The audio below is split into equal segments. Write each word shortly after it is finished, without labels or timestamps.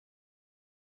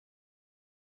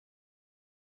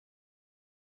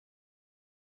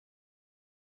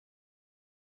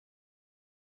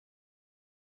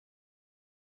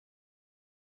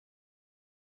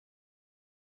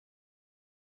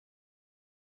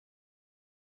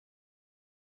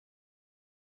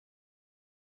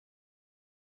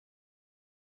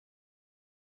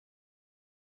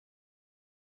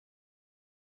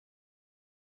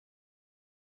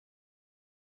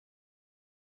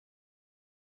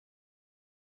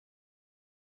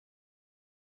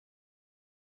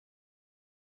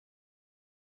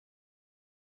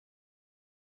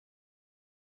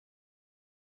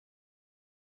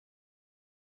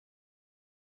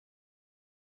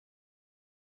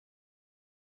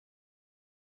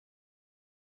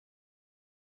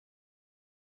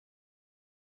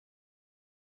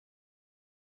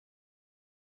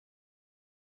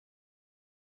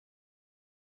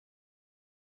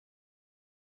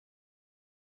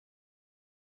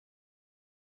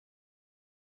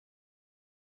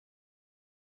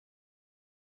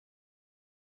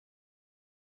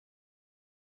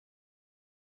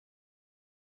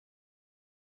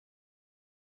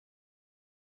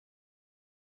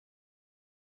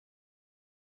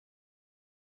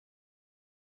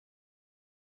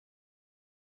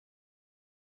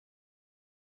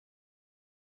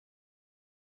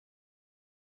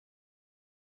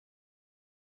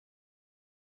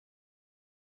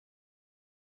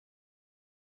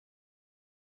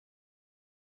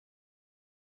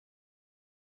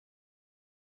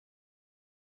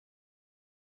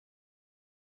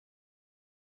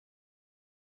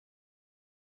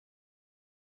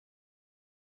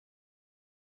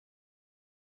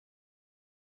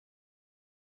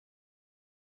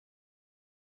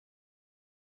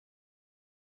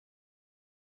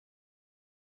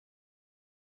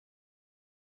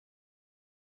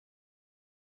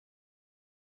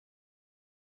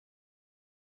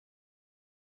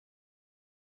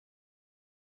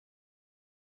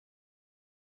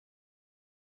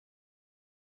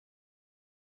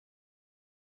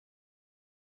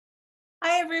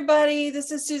Hi, everybody.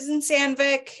 This is Susan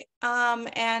Sandvik,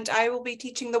 and I will be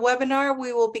teaching the webinar.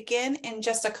 We will begin in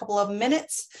just a couple of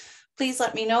minutes. Please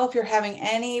let me know if you're having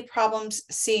any problems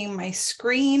seeing my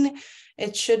screen.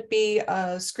 It should be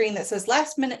a screen that says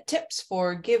last minute tips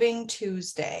for Giving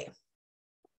Tuesday.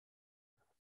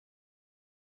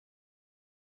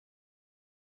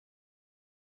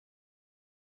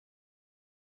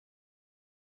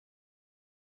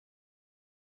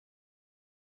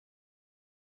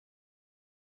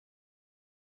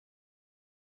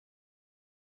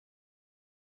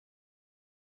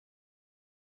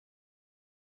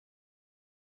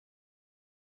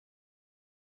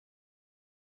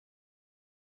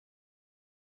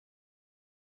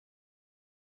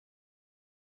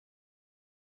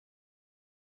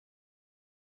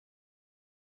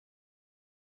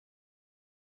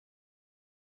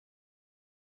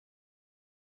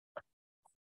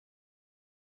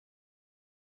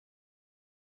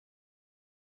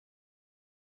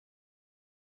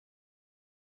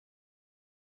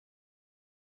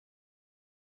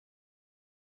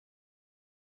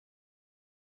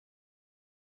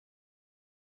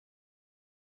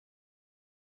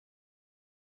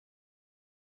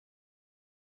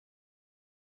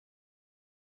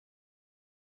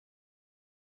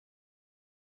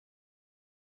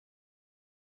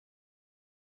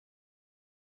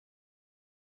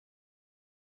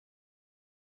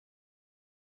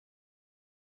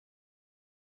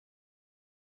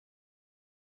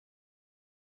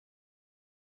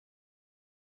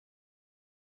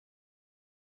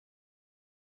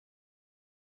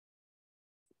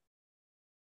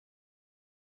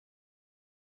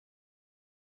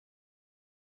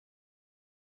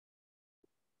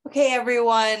 Okay,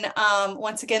 everyone.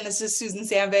 Once again, this is Susan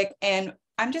Sandvik, and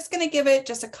I'm just going to give it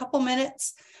just a couple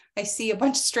minutes. I see a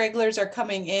bunch of stragglers are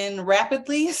coming in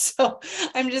rapidly, so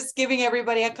I'm just giving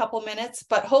everybody a couple minutes,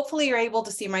 but hopefully you're able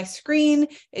to see my screen.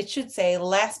 It should say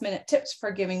last minute tips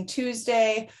for Giving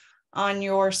Tuesday on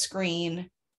your screen,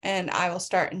 and I will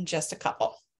start in just a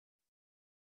couple.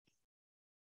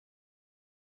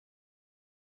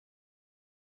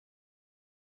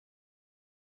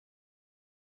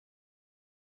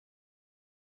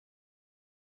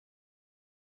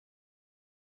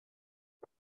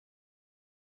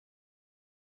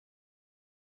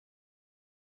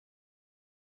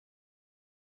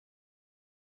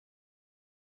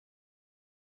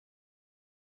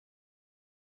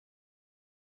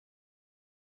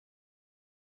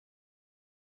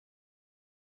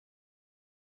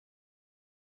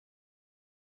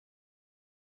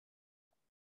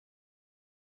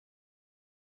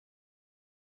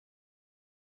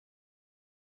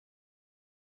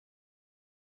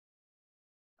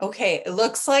 Okay, it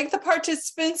looks like the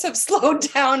participants have slowed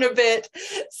down a bit.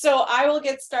 So I will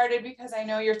get started because I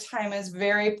know your time is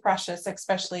very precious,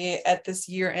 especially at this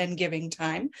year-end giving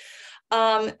time.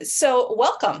 So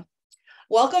welcome.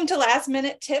 Welcome to Last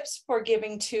Minute Tips for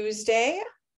Giving Tuesday.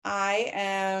 I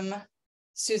am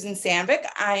Susan Sandvik.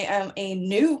 I am a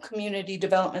new community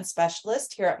development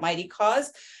specialist here at Mightycause,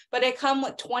 but I come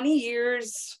with 20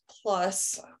 years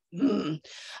plus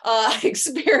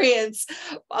experience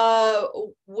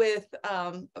with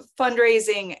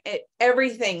fundraising,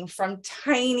 everything from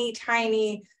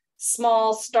tiny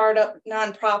small startup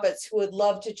nonprofits who would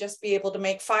love to just be able to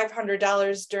make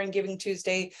 $500 during Giving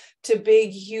Tuesday to big,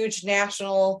 huge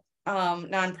national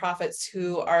nonprofits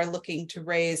who are looking to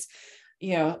raise,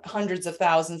 hundreds of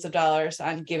thousands of dollars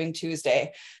on Giving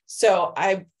Tuesday. So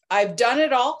I've done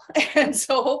it all, and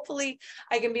so hopefully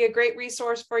I can be a great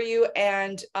resource for you.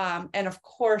 And of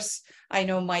course, I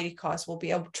know Mightycause will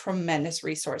be a tremendous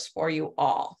resource for you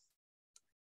all.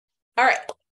 All right.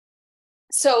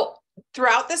 So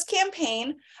throughout this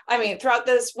throughout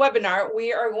this webinar,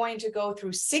 we are going to go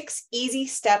through 6 easy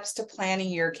steps to planning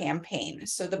your campaign.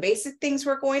 So the basic things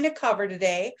we're going to cover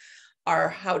today are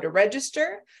how to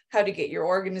register, how to get your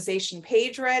organization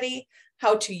page ready,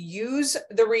 how to use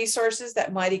the resources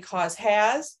that Mightycause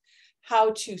has,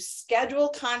 how to schedule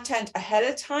content ahead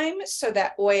of time so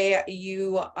that way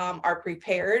you are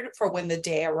prepared for when the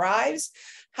day arrives,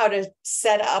 how to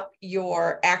set up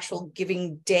your actual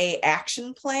Giving Day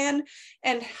action plan,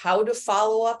 and how to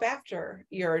follow up after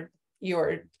your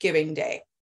Giving Day.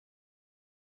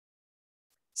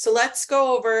 So let's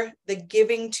go over the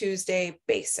Giving Tuesday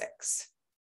basics.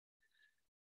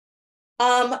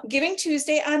 Giving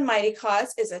Tuesday on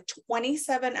Mightycause is a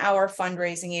 27-hour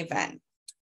fundraising event.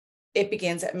 It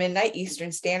begins at midnight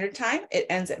Eastern Standard Time. It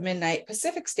ends at midnight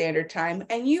Pacific Standard Time.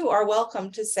 And you are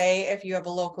welcome to say, if you have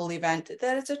a local event,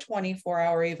 that it's a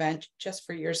 24-hour event just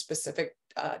for your specific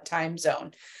time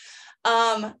zone.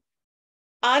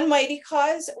 On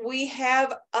Mightycause, we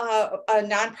have a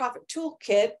nonprofit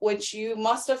toolkit, which you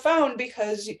must have found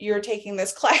because you're taking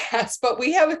this class, but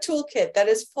we have a toolkit that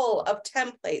is full of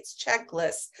templates,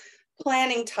 checklists,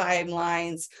 planning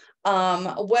timelines,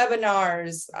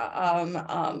 webinars,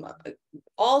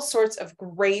 all sorts of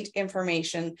great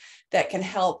information that can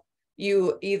help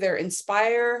you either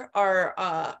inspire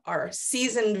our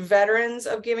seasoned veterans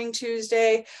of Giving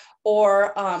Tuesday,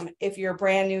 or if you're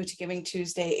brand new to Giving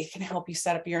Tuesday, it can help you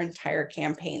set up your entire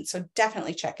campaign. So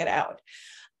definitely check it out.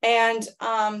 And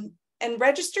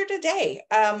register today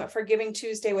for Giving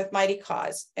Tuesday with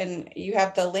Mightycause. And you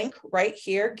have the link right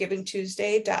here,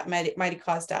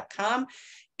 givingtuesday.mightycause.com.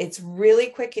 It's really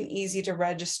quick and easy to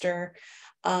register.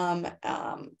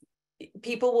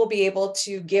 People will be able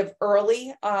to give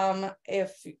early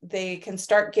if they can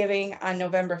start giving on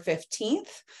November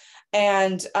 15th.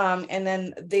 And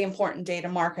then the important day to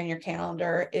mark on your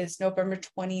calendar is November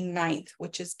 29th,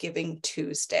 which is Giving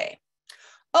Tuesday.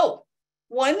 Oh,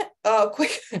 one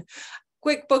quick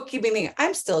bookkeeping thing.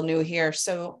 I'm still new here,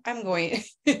 so I'm going,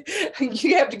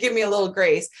 you have to give me a little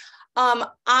grace.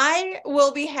 I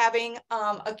will be having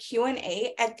a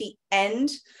Q&A at the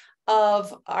end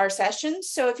of our session.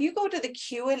 So if you go to the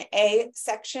Q&A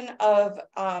section of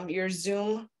your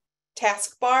Zoom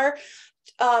taskbar,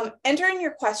 enter in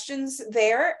your questions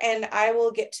there, and I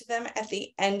will get to them at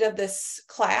the end of this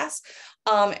class.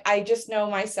 I just know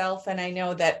myself, and I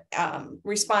know that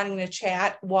responding to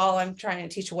chat while I'm trying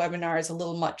to teach a webinar is a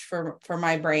little much for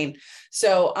my brain.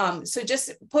 So so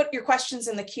just put your questions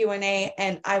in the Q&A,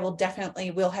 and I will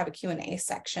we'll have a Q&A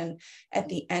section at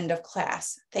the end of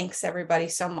class. Thanks everybody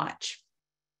so much.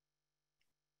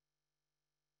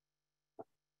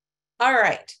 All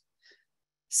right.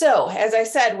 So as I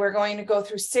said, we're going to go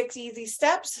through 6 easy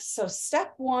steps. So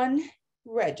step 1,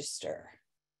 register.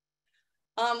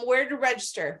 Where to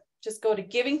register? Just go to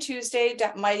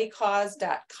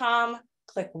givingtuesday.mightycause.com,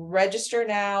 click register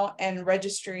now, and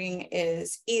registering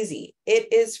is easy.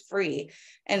 It is free,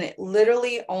 and it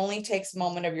literally only takes a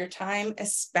moment of your time,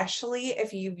 especially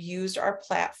if you've used our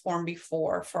platform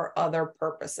before for other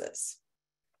purposes.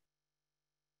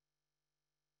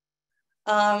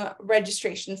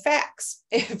 Registration facts.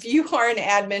 If you are an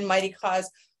admin, Mightycause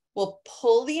will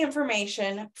pull the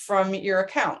information from your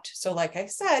account. So like I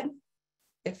said,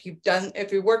 if you've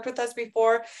worked with us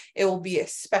before, it will be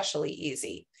especially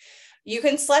easy. You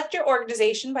can select your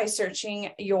organization by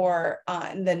searching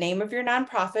the name of your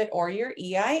nonprofit or your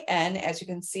EIN. As you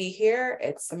can see here,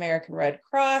 it's American Red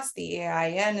Cross. The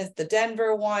EIN is the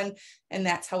Denver one, and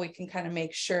that's how we can kind of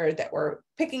make sure that we're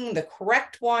picking the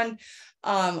correct one,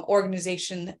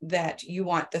 organization that you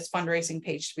want this fundraising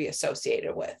page to be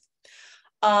associated with.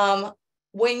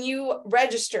 When you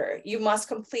register, you must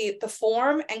complete the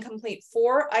form and complete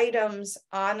 4 items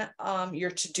on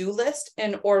your to-do list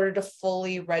in order to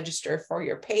fully register for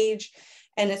your page.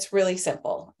 And it's really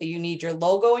simple. You need your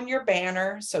logo and your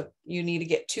banner. So you need to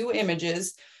get 2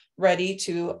 images ready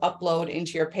to upload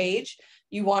into your page.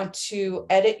 You want to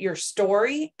edit your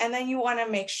story, and then you want to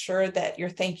make sure that your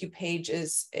thank you page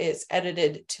is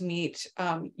edited to meet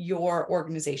your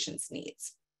organization's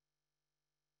needs.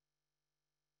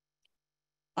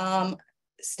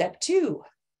 Step 2,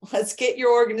 let's get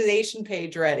your organization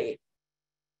page ready.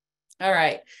 All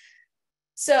right.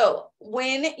 So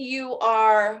when you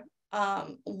are,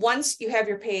 once you have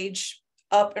your page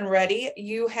up and ready,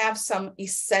 you have some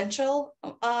essential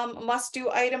must-do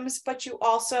items, but you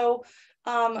also,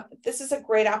 this is a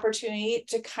great opportunity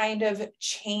to kind of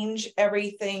change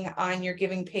everything on your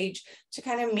giving page to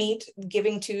kind of meet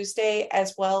Giving Tuesday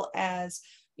as well as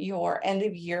your end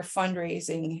of year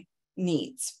fundraising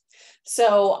needs.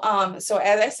 So, so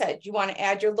as I said, you want to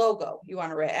add your logo, you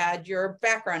want to add your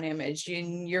background image,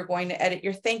 and you're going to edit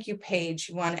your thank you page,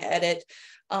 you want to edit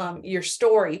your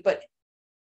story, but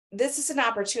this is an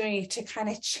opportunity to kind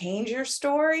of change your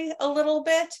story a little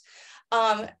bit.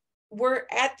 We're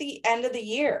at the end of the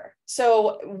year,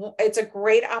 so it's a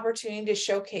great opportunity to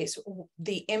showcase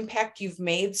the impact you've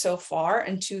made so far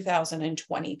in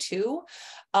 2022,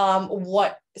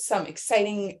 what some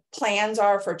exciting plans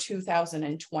are for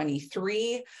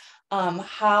 2023,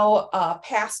 how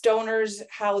past donors,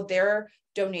 how their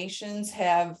donations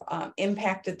have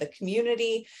impacted the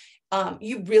community.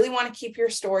 You really want to keep your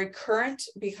story current,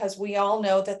 because we all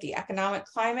know that the economic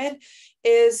climate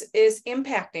is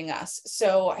impacting us.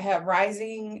 So have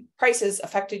rising prices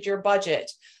affected your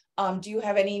budget? Do you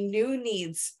have any new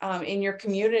needs in your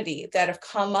community that have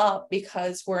come up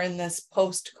because we're in this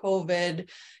post-COVID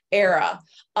era?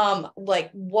 Like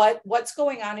what's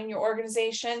going on in your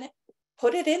organization?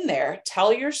 put it in there,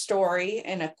 tell your story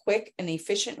in a quick and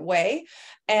efficient way.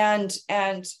 And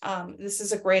this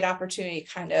is a great opportunity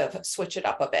to kind of switch it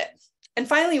up a bit. And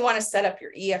finally, you want to set up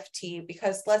your EFT,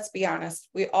 because let's be honest,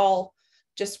 we all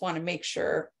just want to make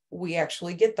sure we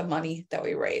actually get the money that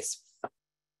we raise.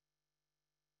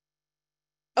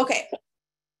 Okay,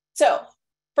 so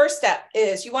first step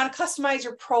is you want to customize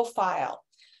your profile.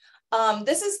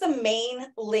 This is the main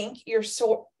link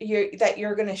that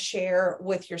you're going to share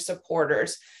with your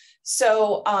supporters.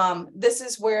 So this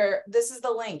is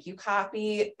the link. You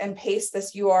copy and paste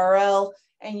this URL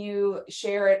and you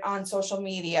share it on social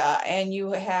media, and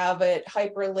you have it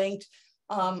hyperlinked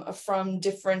from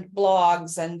different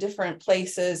blogs and different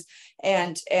places,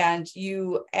 and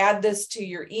you add this to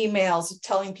your emails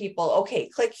telling people, okay,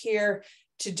 click here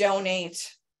to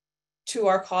donate to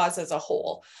our cause as a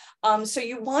whole. So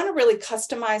you want to really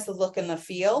customize the look and the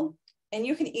feel, and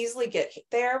you can easily get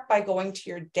there by going to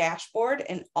your dashboard,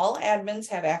 and all admins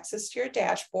have access to your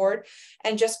dashboard,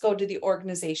 and just go to the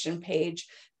organization page,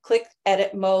 click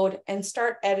edit mode, and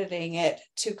start editing it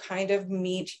to kind of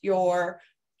meet your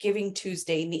Giving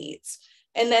Tuesday needs.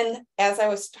 And then, as I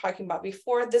was talking about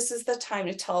before, this is the time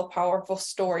to tell a powerful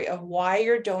story of why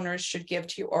your donors should give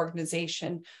to your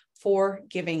organization for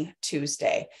Giving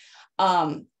Tuesday.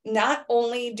 Not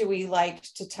only do we like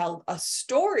to tell a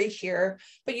story here,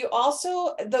 but you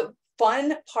also, the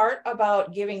fun part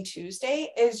about Giving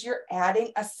Tuesday is you're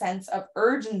adding a sense of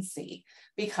urgency,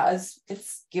 because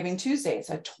it's Giving Tuesday.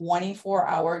 It's a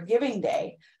 24-hour giving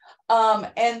day.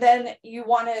 And then you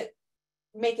want to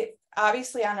make it,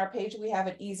 obviously on our page, we have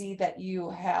it easy that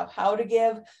you have how to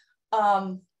give.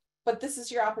 But this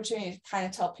is your opportunity to kind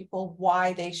of tell people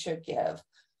why they should give.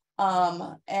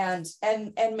 And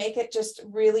make it just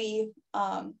really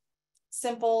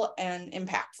simple and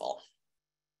impactful.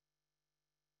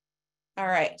 All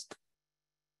right.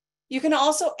 You can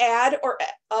also add or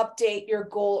update your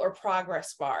goal or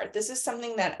progress bar. This is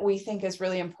something that we think is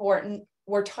really important.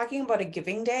 We're talking about a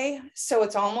giving day, so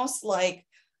it's almost like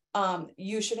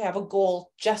you should have a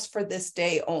goal just for this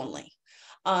day only.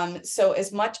 So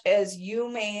as much as you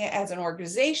may, as an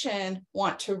organization,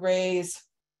 want to raise,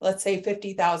 let's say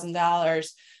 $50,000,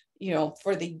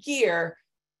 for the year,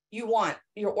 you want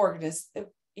your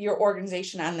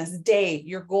organization on this day,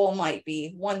 your goal might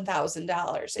be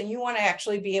 $1,000, and you want to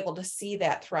actually be able to see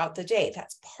that throughout the day.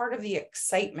 That's part of the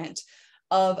excitement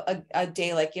of a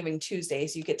day like Giving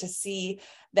Tuesdays. You get to see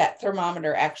that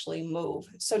thermometer actually move.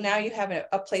 So now you have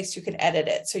a place you can edit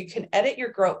it. So you can edit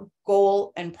your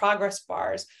goal and progress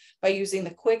bars by using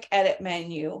the quick edit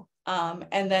menu,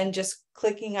 and then just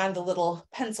clicking on the little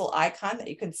pencil icon that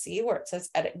you can see where it says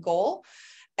edit goal.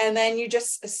 And then you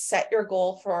just set your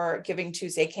goal for Giving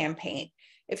Tuesday campaign.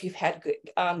 If you've had good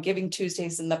Giving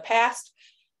Tuesdays in the past,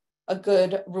 a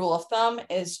good rule of thumb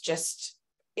is just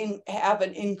have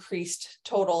an increased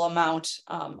total amount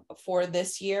for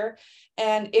this year.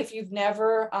 And if you've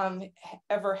never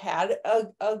ever had a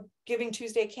Giving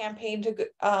Tuesday campaign to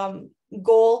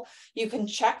goal, you can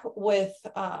check with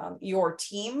your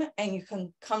team and you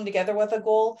can come together with a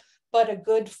goal. But a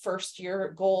good first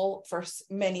year goal for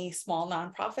many small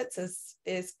nonprofits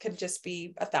could just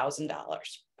be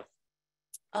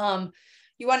 $1,000.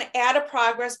 You want to add a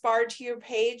progress bar to your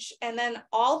page, and then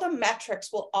all the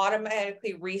metrics will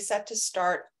automatically reset to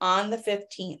start on the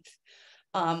 15th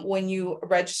when you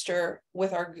register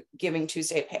with our Giving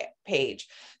Tuesday page.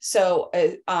 So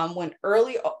when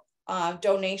early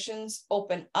donations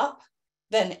open up,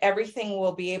 then everything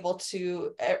will be able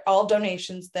to, all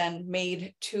donations then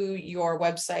made to your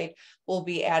website will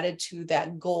be added to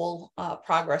that goal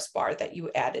progress bar that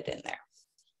you added in there.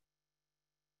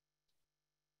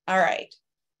 All right.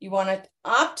 You want to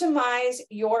optimize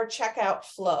your checkout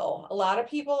flow. A lot of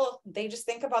people, they just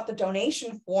think about the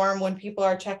donation form when people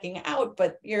are checking out,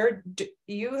 but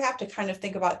you have to kind of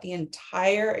think about the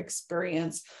entire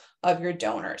experience of your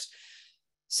donors.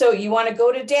 So you want to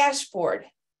go to dashboard,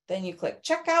 then you click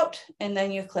checkout, and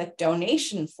then you click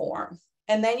donation form.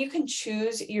 And then you can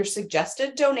choose your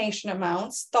suggested donation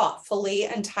amounts thoughtfully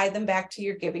and tie them back to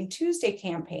your Giving Tuesday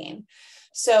campaign.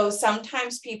 So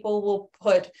sometimes people will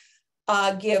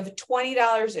give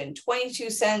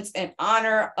 $20.22 in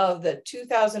honor of the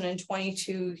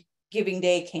 2022 Giving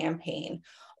Day campaign,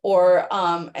 or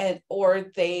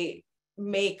they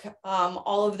make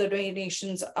all of the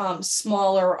donations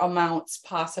smaller amounts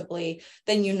possibly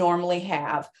than you normally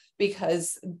have,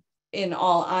 because in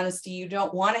all honesty, you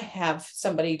don't want to have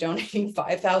somebody donating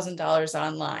 $5,000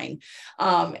 online.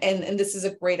 And this is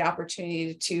a great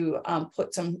opportunity to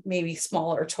put some maybe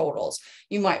smaller totals.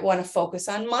 You might want to focus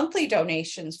on monthly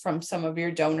donations from some of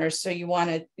your donors. So you want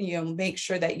to, make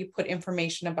sure that you put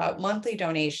information about monthly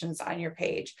donations on your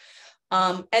page.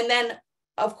 And then,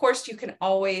 of course, you can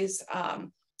always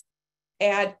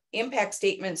add impact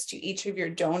statements to each of your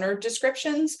donor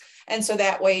descriptions. And so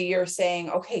that way you're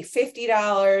saying, okay,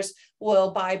 $50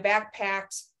 will buy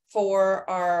backpacks for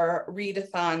our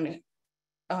readathon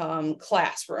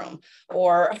classroom,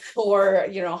 or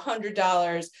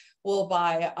 $100 will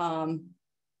buy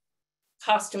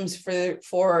costumes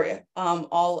for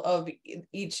all of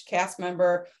each cast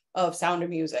member of Sound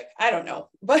of Music. I don't know,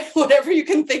 but whatever you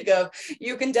can think of,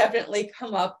 you can definitely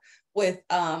come up with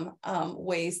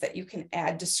ways that you can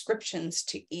add descriptions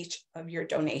to each of your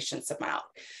donations amount.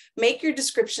 Make your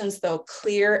descriptions, though,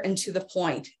 clear and to the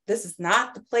point. This is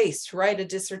not the place to write a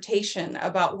dissertation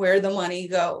about where the money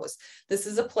goes. This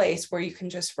is a place where you can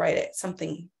just write it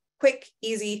something quick,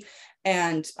 easy,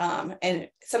 and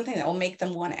something that will make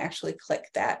them want to actually click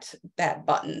that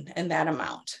button and that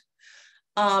amount.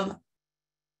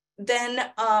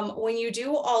 Then when you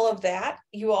do all of that,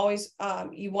 you always,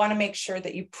 you want to make sure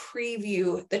that you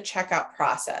preview the checkout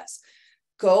process.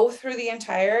 Go through the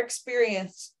entire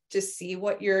experience to see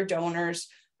what your donors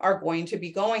are going to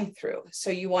be going through.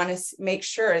 So you want to make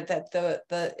sure that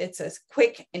it's a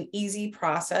quick and easy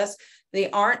process. They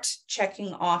aren't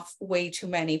checking off way too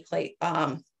many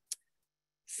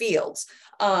fields.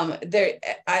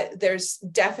 There's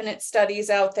definite studies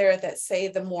out there that say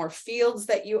the more fields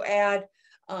that you add,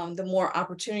 the more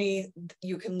opportunity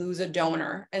you can lose a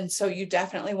donor. And so you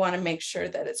definitely want to make sure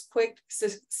that it's quick,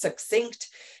 succinct,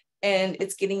 and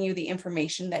it's getting you the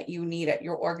information that you need at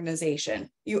your organization.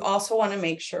 You also want to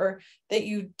make sure that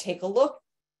you take a look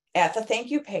at the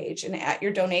thank you page and at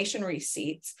your donation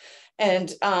receipts,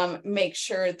 and make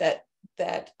sure that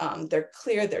they're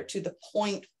clear, they're to the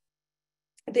point.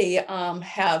 They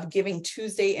have Giving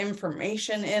Tuesday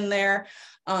information in there,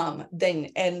 and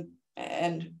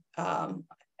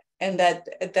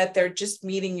that they're just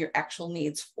meeting your actual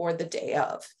needs for the day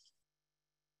of.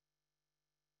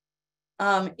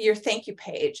 Your thank you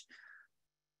page.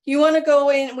 You want to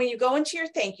go in, when you go into your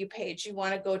thank you page, you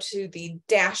want to go to the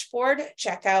dashboard,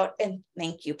 checkout, and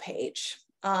thank you page.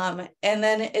 And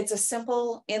then it's a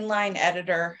simple inline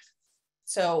editor.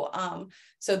 So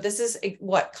this is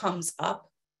what comes up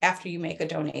after you make a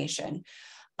donation.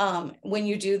 When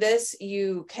you do this,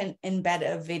 you can embed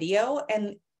a video.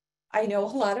 And I know a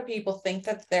lot of people think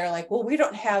that they're like, well, we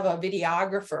don't have a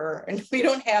videographer and we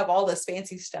don't have all this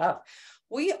fancy stuff.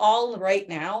 We all right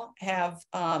now have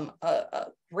a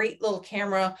great little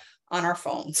camera on our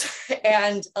phones.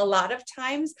 And a lot of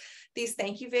times these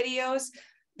thank you videos,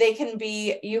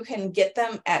 you can get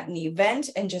them at an event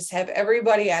and just have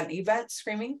everybody at an event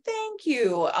screaming, thank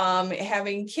you,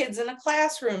 having kids in a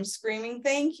classroom screaming,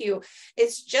 thank you.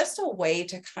 It's just a way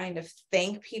to kind of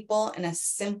thank people in a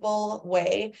simple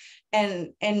way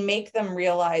and make them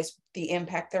realize the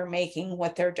impact they're making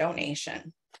with their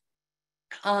donation.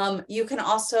 You can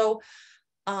also,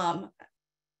 by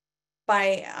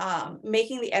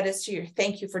making the edits to your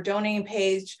thank you for donating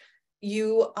page,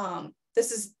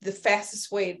 this is the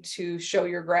fastest way to show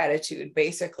your gratitude,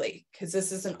 basically, because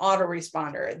this is an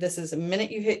autoresponder. This is a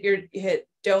minute you hit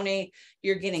donate,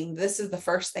 you're getting, this is the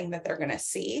first thing that they're going to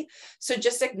see. So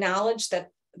just acknowledge that,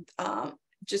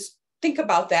 just think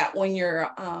about that when you're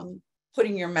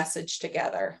putting your message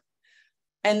together.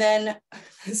 And then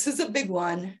this is a big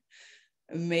one.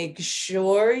 Make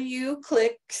sure you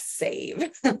click save.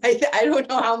 I don't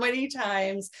know how many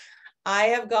times I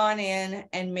have gone in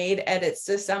and made edits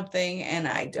to something and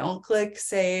I don't click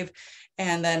save,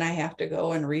 and then I have to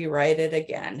go and rewrite it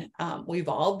again. We've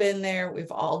all been there,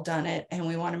 we've all done it, and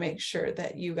we want to make sure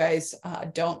that you guys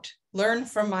don't learn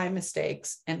from my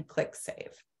mistakes and click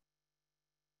save.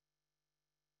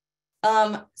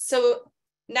 So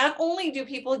not only do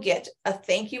people get a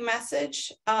thank you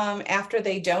message after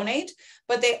they donate,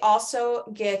 but they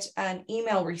also get an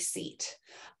email receipt.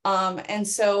 And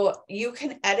so you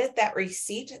can edit that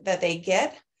receipt that they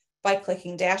get by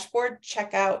clicking dashboard,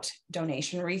 checkout,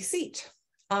 donation receipt.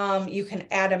 You can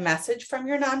add a message from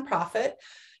your nonprofit.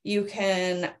 You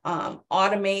can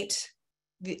automate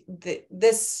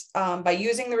this by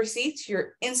using the receipts.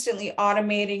 You're instantly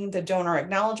automating the donor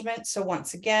acknowledgement. So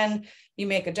once again, you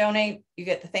make a donate, you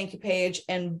get the thank you page,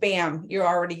 and bam, you're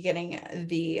already getting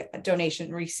the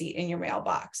donation receipt in your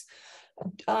mailbox.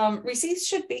 Receipts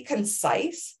should be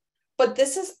concise, but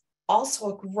this is also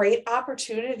a great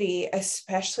opportunity,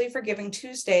 especially for Giving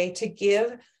Tuesday, to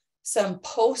give some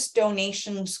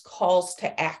post-donations calls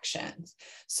to action.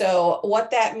 So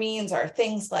what that means are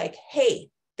things like, hey,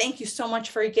 thank you so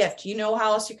much for your gift. You know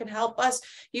how else you can help us?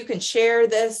 You can share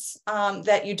this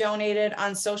that you donated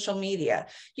on social media.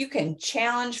 You can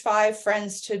challenge 5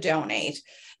 friends to donate.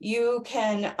 You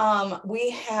can, we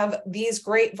have these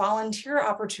great volunteer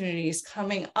opportunities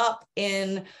coming up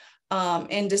in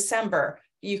December.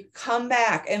 You come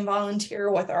back and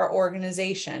volunteer with our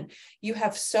organization. You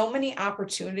have so many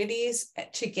opportunities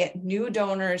to get new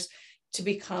donors to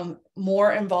become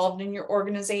more involved in your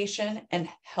organization and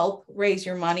help raise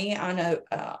your money on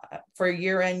for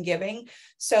year-end giving.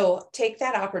 So take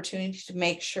that opportunity to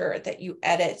make sure that you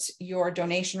edit your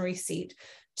donation receipt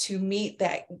to meet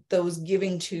those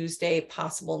Giving Tuesday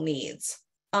possible needs.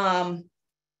 And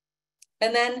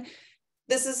then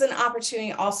this is an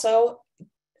opportunity also.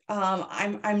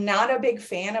 I'm not a big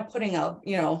fan of putting a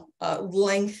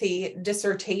lengthy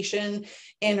dissertation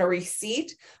in a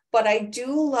receipt, but I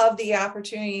do love the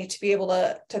opportunity to be able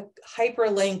to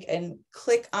hyperlink and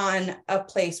click on a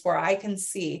place where I can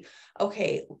see,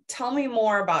 okay, tell me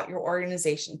more about your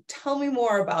organization. Tell me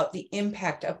more about the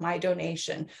impact of my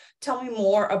donation. Tell me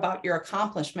more about your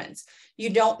accomplishments. You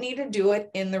don't need to do it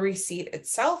in the receipt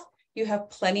itself. You have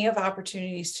plenty of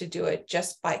opportunities to do it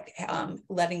just by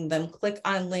letting them click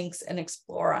on links and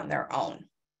explore on their own.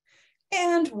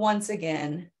 And once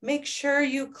again, make sure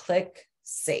you click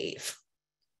save.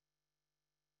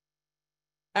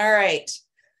 All right.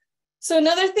 So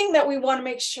another thing that we want to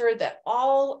make sure that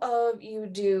all of you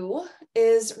do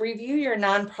is review your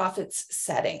nonprofit's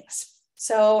settings.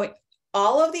 So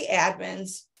all of the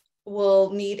admins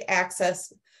will need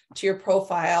access to your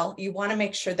profile. You want to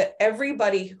make sure that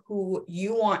everybody who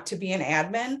you want to be an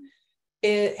admin,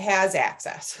 it has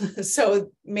access.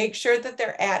 So make sure that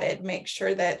they're added, make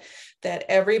sure that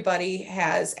everybody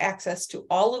has access to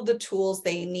all of the tools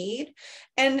they need,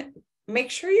 and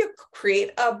make sure you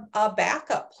create a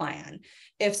backup plan.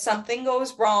 If something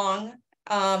goes wrong,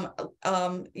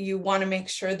 you want to make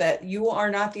sure that you are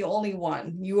not the only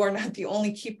one. You are not the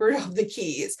only keeper of the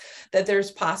keys, that there's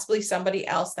possibly somebody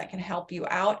else that can help you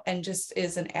out and just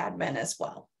is an admin as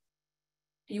well.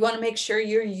 You want to make sure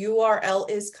your URL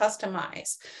is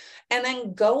customized, and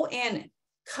then go in,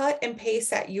 cut and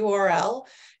paste that URL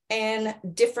in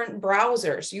different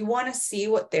browsers. You want to see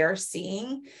what they're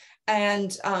seeing.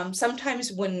 And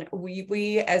sometimes when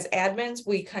we as admins,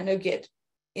 we kind of get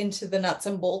into the nuts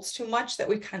and bolts too much that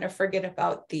we kind of forget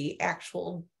about the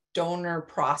actual donor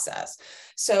process.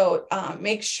 So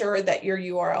make sure that your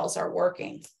URLs are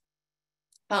working.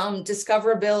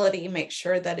 Discoverability, make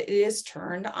sure that it is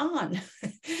turned on.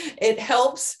 It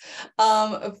helps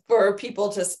for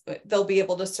people they'll be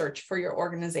able to search for your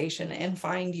organization and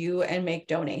find you and make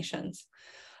donations.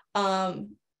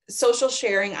 Social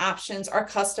sharing options are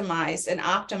customized and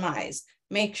optimized.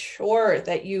 Make sure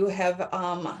that you have,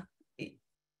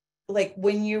 like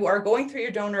when you are going through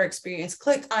your donor experience,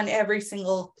 click on every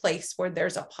single place where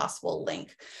there's a possible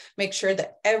link. Make sure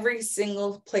that every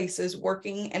single place is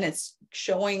working and it's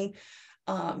showing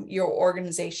your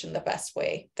organization the best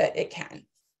way that it can.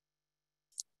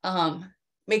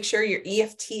 Make sure your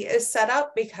EFT is set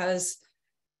up, because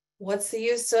what's the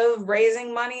use of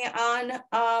raising money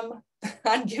on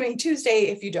Giving Tuesday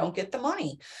if you don't get the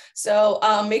money? So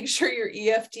make sure your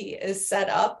EFT is set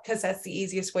up, because that's the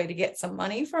easiest way to get some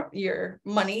money from your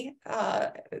money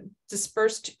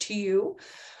dispersed to you.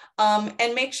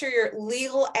 And make sure your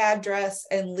legal address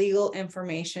and legal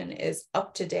information is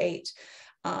up to date.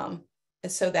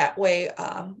 So that way,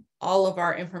 all of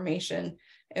our information,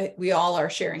 we all are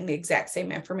sharing the exact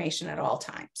same information at all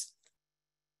times.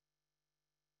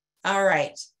 All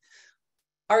right.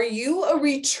 Are you a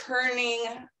returning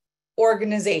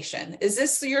organization? Is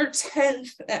this your 10th?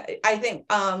 I think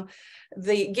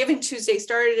the Giving Tuesday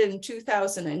started in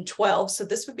 2012. So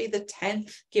this would be the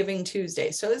 10th Giving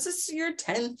Tuesday. So is this your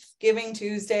 10th Giving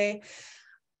Tuesday?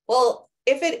 Well,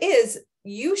 if it is,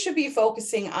 you should be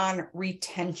focusing on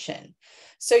retention.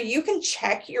 So you can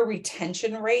check your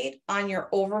retention rate on your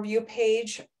overview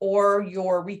page or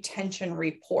your retention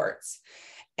reports.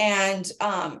 And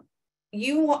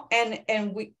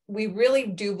we really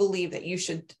do believe that you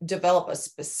should develop a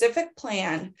specific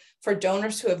plan for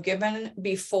donors who have given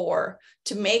before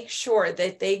to make sure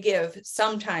that they give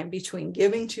sometime between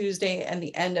Giving Tuesday and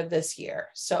the end of this year.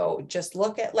 So just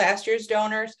look at last year's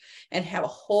donors and have a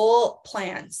whole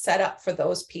plan set up for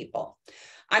those people.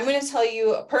 I'm going to tell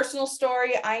you a personal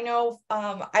story. I know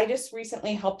I just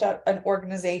recently helped out an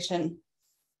organization,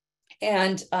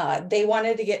 And they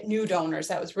wanted to get new donors.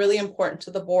 That was really important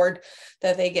to the board,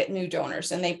 that they get new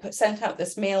donors. And they sent out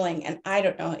this mailing, and I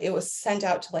don't know, it was sent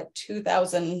out to like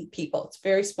 2,000 people. It's a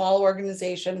very small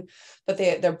organization, but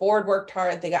their board worked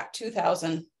hard. They got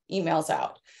 2,000 emails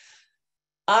out.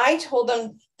 I told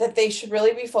them that they should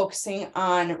really be focusing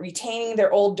on retaining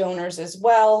their old donors as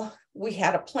well. We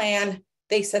had a plan.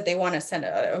 They said they want to send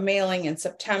a mailing in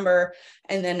September.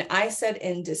 And then I said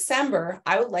in December,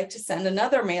 I would like to send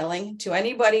another mailing to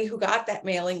anybody who got that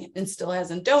mailing and still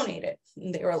hasn't donated.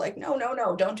 And they were like, no, no,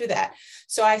 no, don't do that.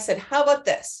 So I said, how about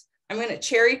this? I'm going to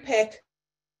cherry pick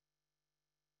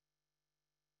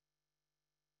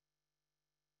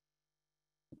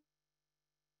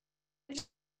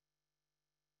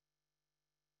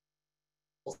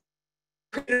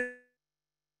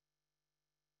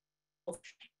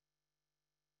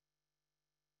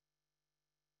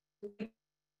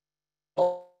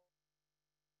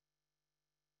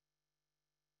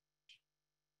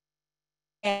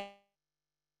and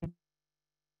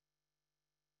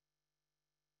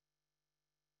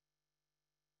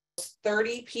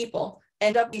 30 people,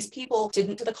 end up these people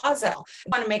didn't do the cause out.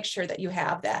 You want to make sure that you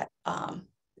have that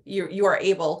you are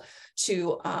able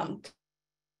to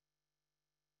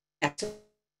connect.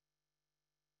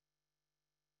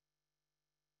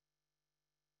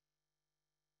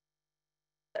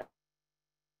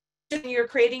 You're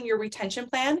creating your retention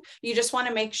plan, you just want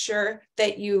to make sure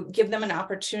that you give them an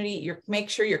opportunity. Make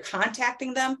sure you're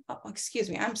contacting them. Oh, excuse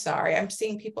me, I'm sorry. I'm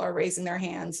seeing people are raising their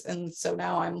hands, and so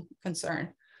now I'm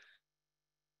concerned.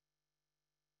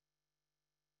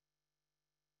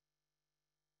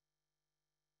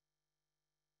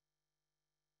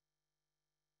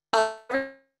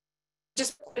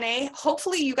 Just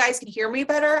hopefully you guys can hear me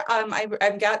better.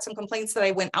 I've got some complaints that I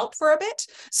went out for a bit,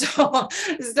 so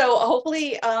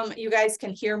hopefully you guys can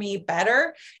hear me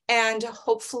better, and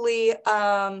hopefully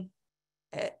I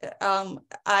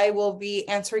will be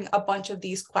answering a bunch of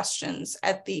these questions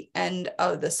at the end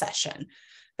of the session.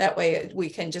 That way we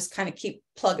can just kind of keep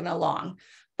plugging along.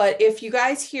 But if you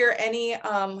guys hear any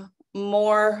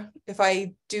more, if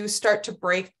I do start to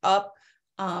break up,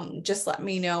 just let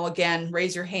me know. Again,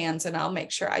 raise your hands and I'll make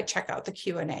sure I check out the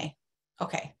Q&A.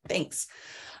 Okay, thanks.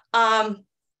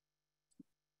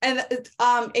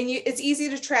 It's easy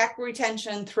to track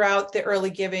retention throughout the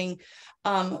early giving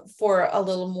for a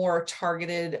little more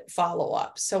targeted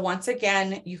follow-up. So once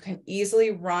again, you can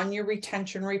easily run your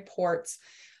retention reports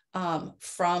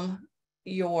from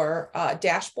your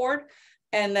dashboard.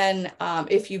 And then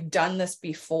if you've done this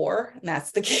before, and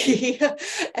that's the key,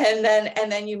 and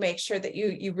then you make sure that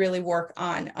you really work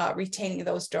on retaining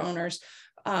those donors,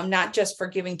 not just for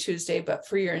Giving Tuesday, but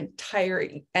for your entire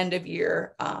end of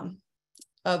year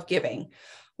of giving.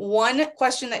 One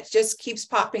question that just keeps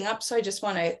popping up, so I just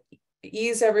want to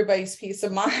ease everybody's peace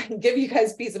of mind, give you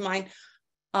guys peace of mind.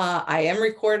 I am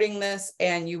recording this,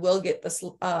 and you will get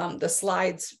the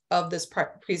slides of this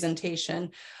presentation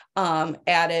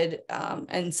added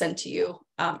and sent to you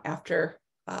after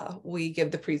we give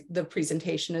the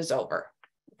presentation is over.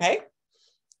 Okay.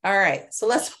 All right. So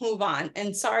let's move on.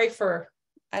 And sorry for,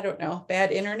 I don't know,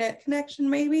 bad internet connection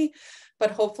maybe,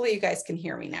 but hopefully you guys can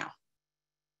hear me now.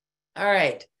 All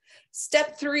right.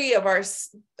 Step 3 of our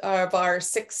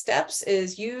 6 steps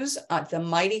is use the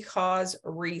Mightycause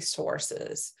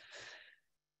resources.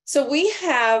 So we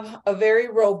have a very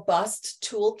robust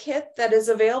toolkit that is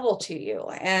available to you.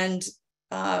 And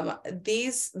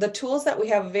the tools that we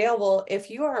have available, if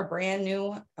you are brand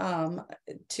new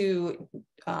to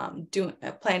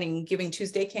planning Giving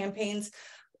Tuesday campaigns,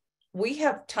 we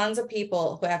have tons of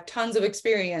people who have tons of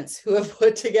experience who have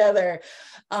put together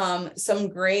some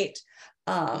great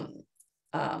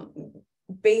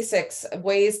basics,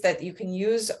 ways that you can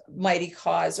use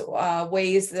Mightycause,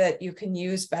 ways that you can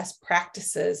use best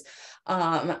practices,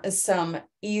 some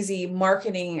easy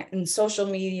marketing and social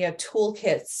media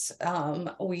toolkits.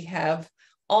 We have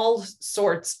all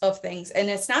sorts of things, and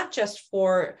it's not just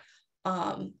for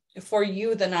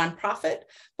you, the nonprofit,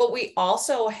 but we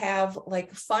also have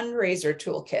like fundraiser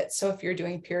toolkits. So if you're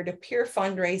doing peer-to-peer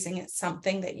fundraising, it's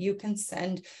something that you can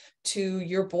send to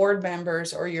your board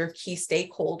members or your key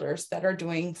stakeholders that are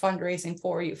doing fundraising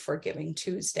for you for Giving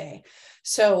Tuesday.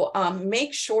 So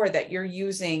make sure that you're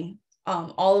using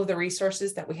all of the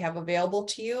resources that we have available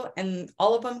to you, and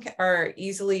all of them are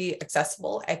easily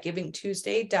accessible at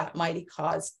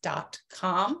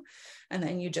givingtuesday.mightycause.com. And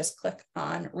then you just click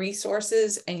on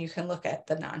resources and you can look at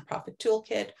the nonprofit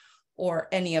toolkit or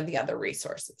any of the other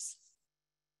resources.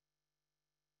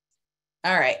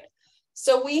 All right,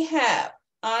 so we have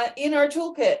in our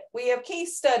toolkit, we have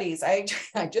case studies. I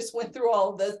just went through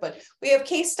all of this, but we have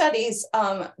case studies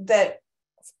that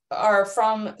are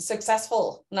from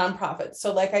successful nonprofits.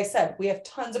 So like I said, we have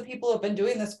tons of people who have been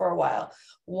doing this for a while.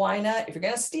 Why not? If you're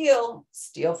going to steal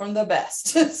from the best.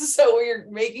 So we're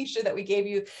making sure that we gave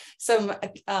you some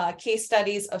case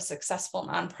studies of successful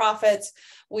nonprofits.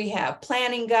 We have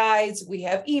planning guides, we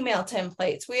have email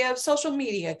templates, we have social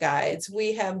media guides,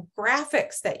 we have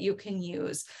graphics that you can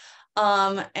use,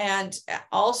 and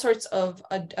all sorts of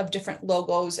different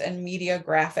logos and media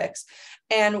graphics.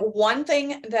 And one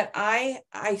thing that I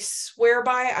swear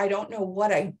by, I don't know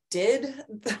what I did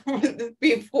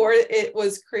before it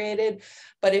was created,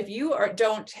 but if you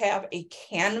don't have a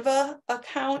Canva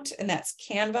account, and that's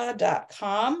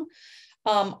canva.com,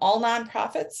 all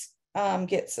nonprofits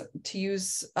get to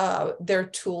use their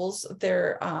tools,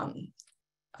 their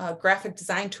graphic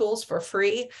design tools for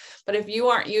free. But if you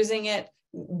aren't using it,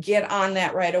 get on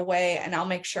that right away. And I'll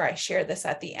make sure I share this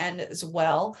at the end as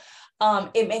well.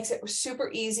 It makes it super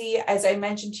easy. As I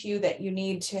mentioned to you, that you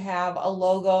need to have a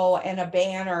logo and a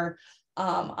banner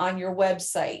on your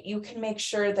website. You can make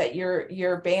sure that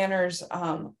your banners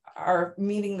are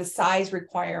meeting the size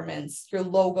requirements. Your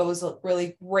logos look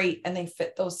really great and they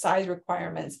fit those size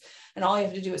requirements. And all you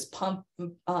have to do is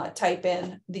type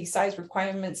in the size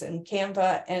requirements in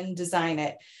Canva and design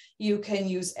it. You can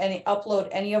upload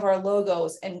any of our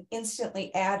logos and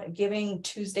instantly add a Giving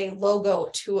Tuesday logo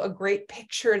to a great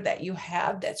picture that you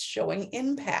have that's showing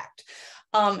impact.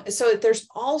 So there's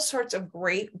all sorts of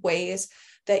great ways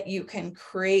that you can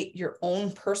create your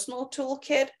own personal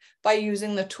toolkit by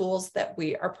using the tools that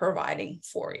we are providing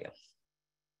for you.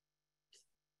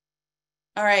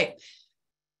 All right.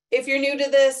 If you're new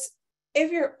to this,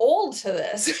 if you're old to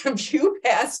this, if you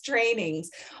past trainings,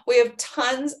 we have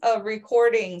tons of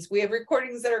recordings. We have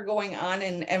recordings that are going on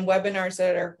and webinars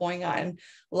that are going on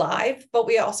live, but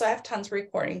we also have tons of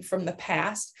recording from the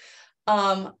past.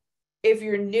 If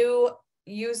you're new,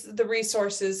 use the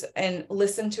resources and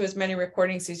listen to as many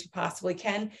recordings as you possibly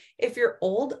can. If you're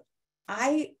old,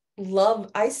 I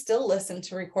still listen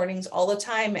to recordings all the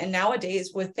time. And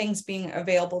nowadays, with things being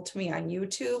available to me on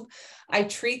YouTube, I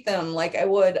treat them like I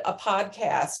would a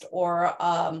podcast or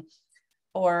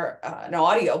an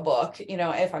audiobook. You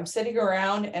know, if I'm sitting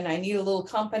around and I need a little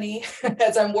company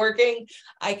as I'm working,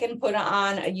 I can put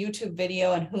on a YouTube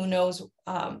video, and who knows,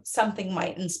 something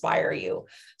might inspire you.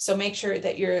 So make sure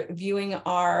that you're viewing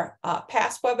our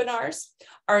past webinars.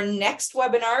 Our next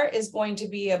webinar is going to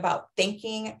be about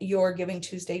thanking your Giving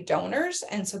Tuesday donors.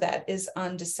 And so that is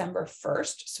on December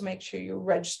 1st. So make sure you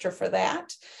register for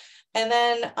that. And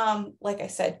then, like I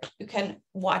said, you can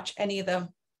watch any of them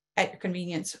at your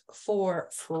convenience for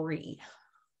free.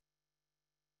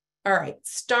 All right,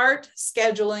 start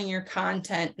scheduling your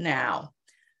content now.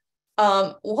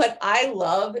 What I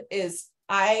love is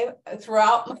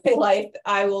throughout my life,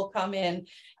 I will come in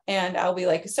and I'll be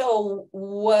like, so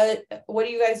what do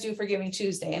you guys do for Giving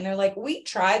Tuesday? And they're like, we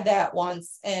tried that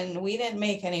once and we didn't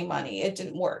make any money. It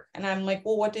didn't work. And I'm like,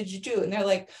 well, what did you do? And they're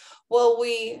like, well,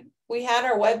 we had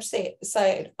our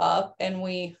website up and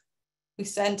we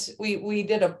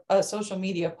did a social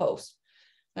media post.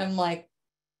 And I'm like,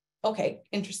 okay,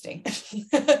 interesting.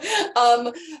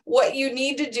 What you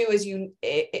need to do is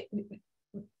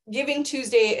Giving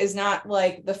Tuesday is not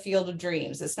like the Field of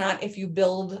Dreams. It's not if you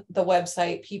build the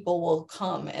website, people will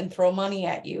come and throw money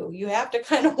at you. You have to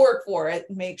kind of work for it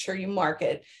and make sure you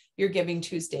market your Giving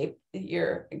Tuesday,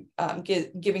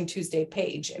 Giving Tuesday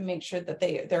page, and make sure that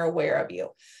they're aware of you.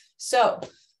 So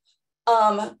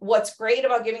what's great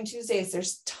about Giving Tuesday is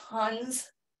there's tons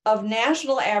of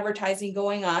national advertising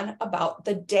going on about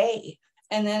the day.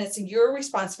 And then it's your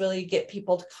responsibility to get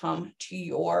people to come to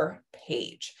your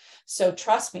page. So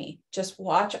trust me, just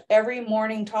watch every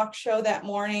morning talk show that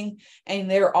morning. And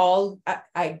they're all,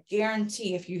 I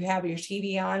guarantee if you have your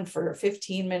TV on for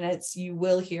 15 minutes, you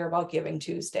will hear about Giving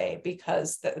Tuesday,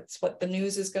 because that's what the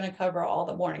news is going to cover, all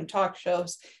the morning talk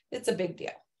shows. It's a big deal.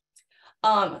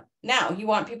 Now you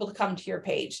want people to come to your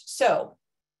page. So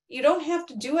you don't have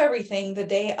to do everything the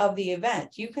day of the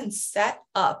event. You can set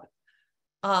up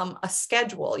a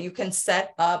schedule. You can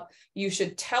set up, you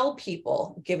should tell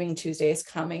people Giving Tuesday is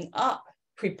coming up,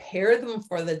 prepare them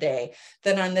for the day.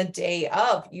 Then on the day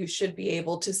of, you should be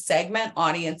able to segment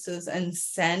audiences and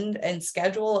send and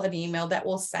schedule an email that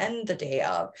will send the day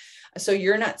of. So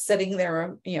you're not sitting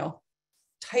there,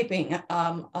 typing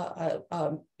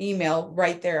email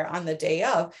right there on the day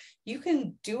of. You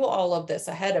can do all of this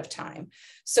ahead of time.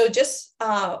 So just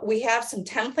we have some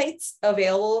templates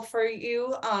available for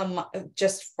you,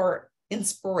 just for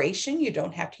inspiration. You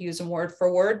don't have to use them word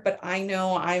for word, but I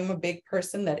know I'm a big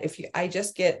person that if I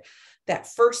just get that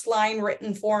first line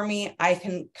written for me, I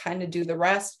can kind of do the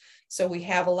rest. So we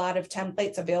have a lot of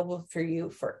templates available for you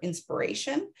for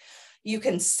inspiration. You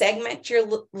can segment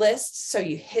your list so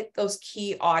you hit those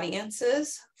key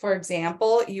audiences. For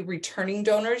example, you returning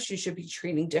donors, you should be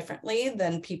treating differently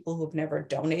than people who've never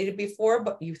donated before,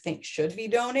 but you think should be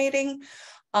donating.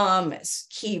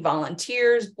 Key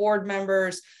volunteers, board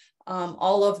members,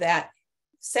 all of that.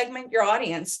 Segment your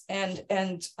audience, and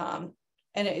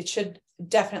it should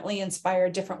definitely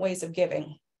inspire different ways of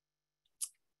giving.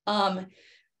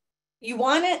 You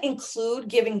want to include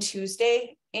Giving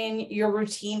Tuesday in your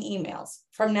routine emails.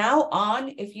 From now on,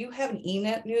 if you have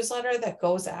an newsletter that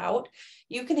goes out,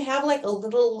 you can have like a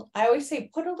little, I always say,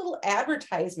 put a little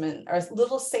advertisement or a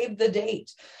little save the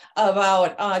date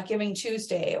about Giving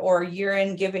Tuesday or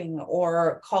year-end giving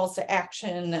or calls to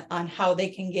action on how they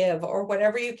can give or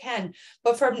whatever you can.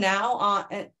 But from now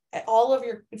on,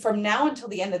 from now until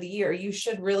the end of the year, you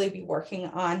should really be working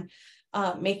on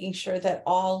making sure that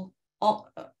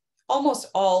almost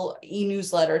all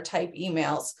e-newsletter type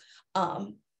emails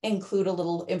include a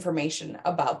little information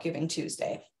about Giving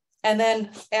Tuesday. And then,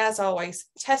 as always,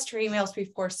 test your emails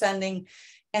before sending.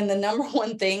 And the number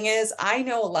one thing is, I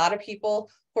know a lot of people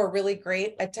who are really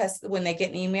great at when they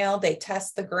get an email, they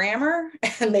test the grammar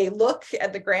and they look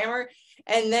at the grammar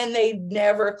and then they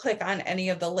never click on any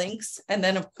of the links. And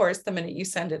then, of course, the minute you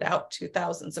send it out to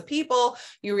thousands of people,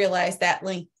 you realize that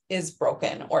link is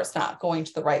broken or it's not going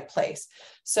to the right place.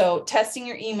 So testing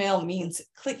your email means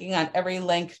clicking on every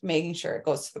link, making sure it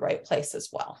goes to the right place as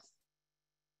well.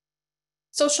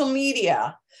 Social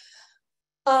media.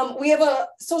 We have a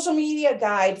social media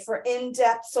guide for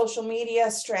in-depth social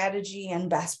media strategy and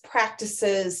best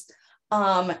practices. We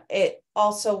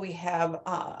have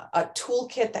a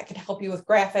toolkit that can help you with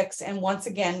graphics. And once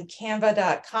again,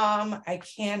 canva.com.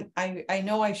 I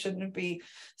know I shouldn't be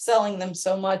selling them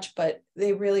so much, but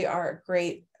they really are a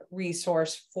great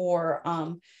resource for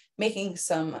making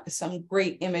some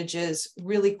great images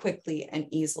really quickly and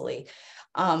easily.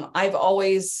 I've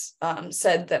always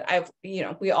said that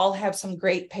we all have some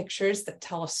great pictures that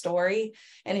tell a story.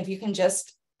 And if you can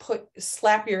just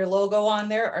slap your logo on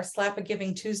there or slap a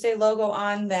Giving Tuesday logo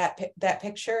on that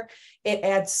picture, it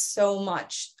adds so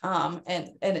much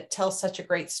and it tells such a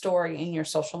great story in your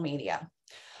social media.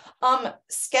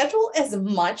 Schedule as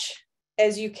much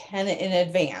as you can in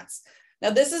advance.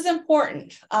 Now, this is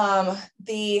important.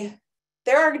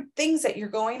 There are things that you're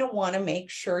going to want to make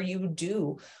sure you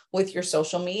do with your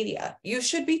social media. You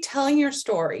should be telling your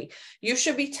story. You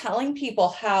should be telling people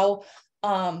how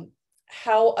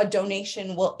a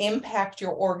donation will impact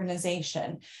your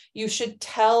organization. You should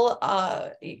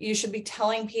be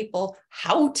telling people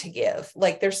how to give.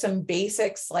 Like, there's some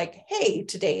basics like, hey,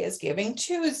 today is Giving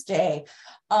Tuesday.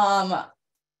 In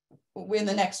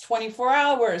the next 24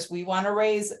 hours, we want to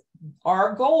raise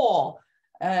our goal.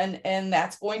 And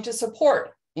that's going to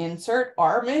support insert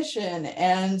our mission.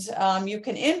 And you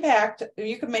can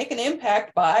make an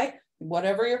impact by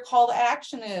whatever your call to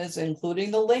action is,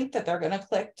 including the link that they're going to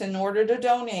click in order to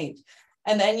donate.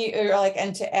 And then you're like,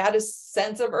 and to add a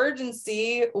sense of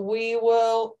urgency, we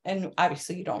will, and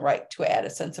obviously you don't write to add a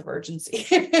sense of urgency,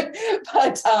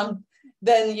 but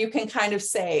then you can kind of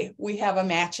say, we have a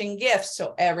matching gift.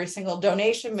 So every single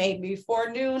donation made before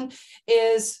noon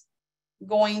is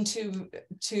going to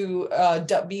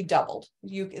be doubled.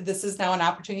 This is now an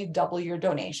opportunity to double your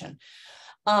donation.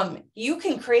 You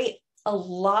can create a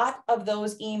lot of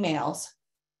those emails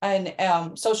and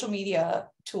social media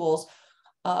tools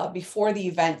before the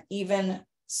event even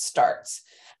starts.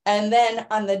 And then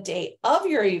on the day of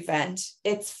your event,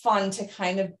 it's fun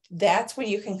to that's when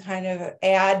you can kind of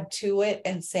add to it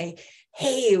and say,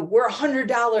 hey, we're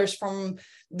 $100 from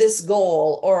this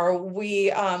goal, or we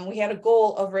had a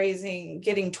goal of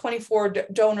getting 24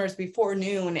 donors before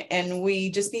noon, and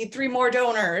we just need 3 more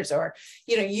donors, or,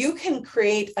 you can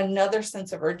create another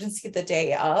sense of urgency the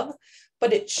day of,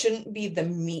 but it shouldn't be the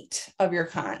meat of your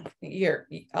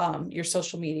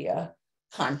social media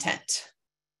content.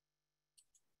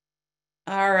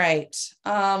 All right.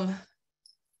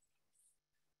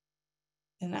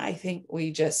 And I think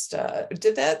we just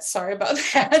did that. Sorry about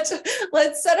that.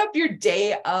 Let's set up your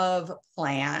day of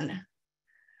plan.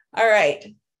 All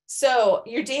right. So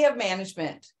your day of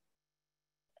management,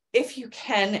 if you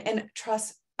can, and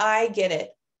trust, I get it.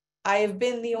 I have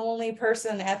been the only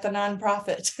person at the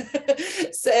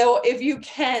nonprofit. So if you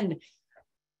can,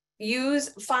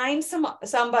 find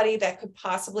somebody that could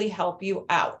possibly help you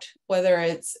out, whether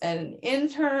it's an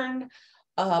intern,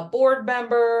 a board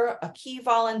member, a key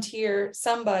volunteer,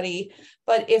 somebody.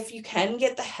 But if you can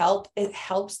get the help, it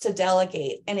helps to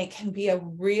delegate. And it can be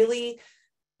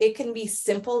it can be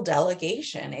simple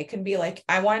delegation. It can be like,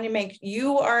 I want to make,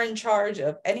 you are in charge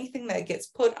of anything that gets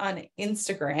put on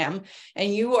Instagram,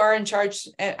 and you are in charge,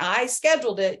 and I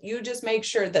scheduled it. You just make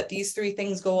sure that these 3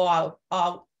 things go out,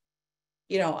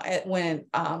 when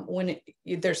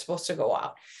they're supposed to go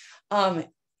out.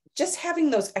 Just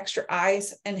having those extra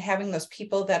eyes and having those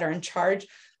people that are in charge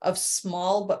of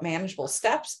small but manageable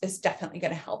steps is definitely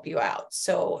going to help you out.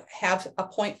 So have a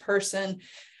point person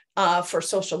for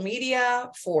social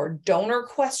media, for donor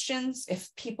questions.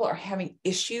 If people are having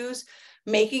issues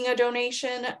making a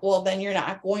donation, well, then you're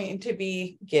not going to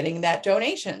be getting that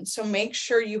donation. So make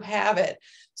sure you have it.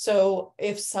 So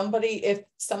if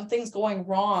something's going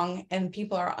wrong and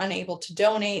people are unable to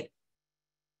donate,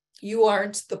 you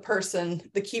aren't the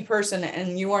key person,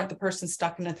 and you aren't the person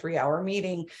stuck in a 3-hour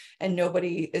meeting and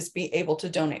nobody is able to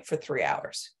donate for 3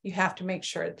 hours. You have to make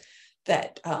sure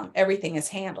that everything is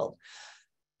handled.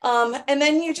 And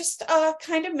then you just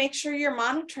kind of make sure you're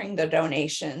monitoring the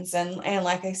donations, and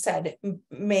like I said,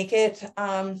 make it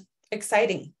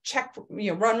exciting. Check,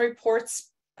 run reports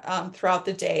throughout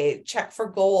the day, check for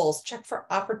goals, check for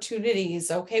opportunities.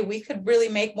 Okay, we could really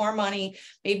make more money.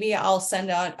 Maybe I'll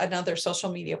send out another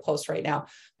social media post right now.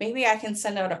 Maybe I can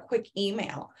send out a quick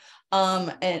email,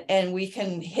 and we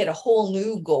can hit a whole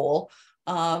new goal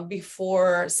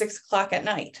before 6 o'clock at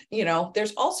night.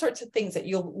 There's all sorts of things that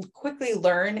you'll quickly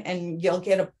learn, and you'll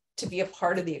get to be a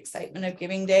part of the excitement of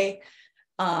Giving Day,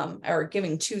 or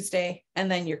Giving Tuesday. And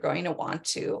then you're going to want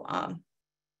to,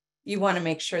 you want to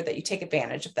make sure that you take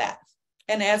advantage of that.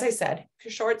 And as I said, if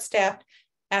you're short-staffed,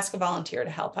 ask a volunteer to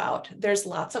help out. There's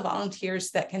lots of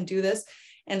volunteers that can do this.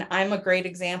 And I'm a great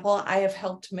example. I have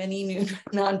helped many new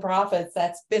nonprofits.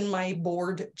 That's been my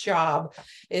board job,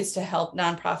 is to help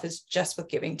nonprofits just with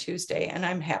Giving Tuesday. And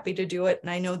I'm happy to do it. And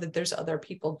I know that there's other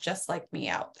people just like me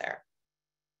out there.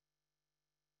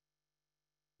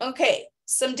 Okay,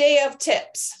 some day of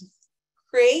tips.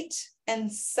 Create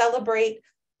and celebrate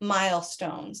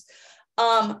milestones.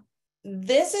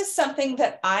 This is something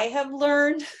that I have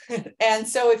learned. And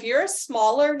so if you're a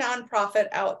smaller nonprofit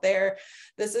out there,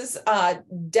 this is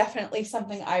definitely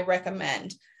something I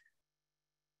recommend.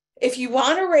 If you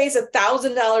want to raise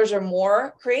 $1,000 or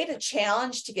more, create a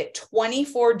challenge to get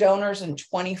 24 donors in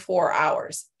 24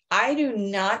 hours. I do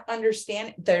not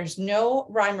understand. There's no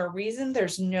rhyme or reason.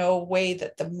 There's no way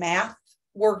that the math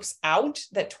works out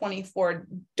that 24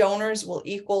 donors will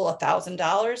equal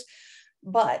 $1,000.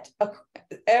 But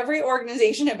every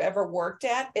organization I've ever worked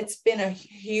at, it's been a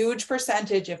huge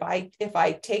percentage. If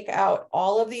I take out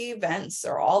all of the events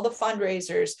or all the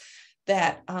fundraisers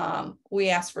that we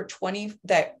asked for 20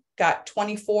 that got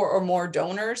 24 or more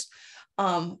donors,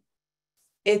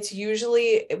 it's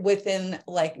usually within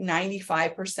like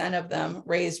 95% of them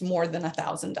raised more than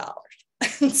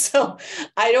 $1,000. So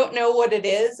I don't know what it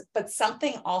is, but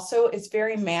something also is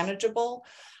very manageable.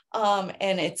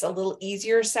 And it's a little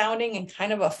easier sounding and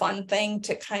kind of a fun thing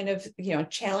to kind of,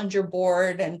 challenge your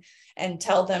board and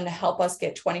tell them to help us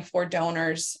get 24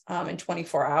 donors in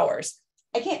 24 hours.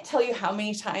 I can't tell you how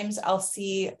many times I'll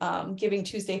see Giving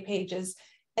Tuesday pages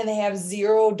and they have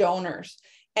 0 donors.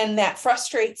 And that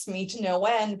frustrates me to no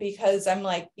end, because I'm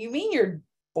like, you mean your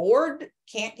board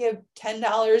can't give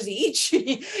 $10 each?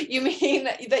 You mean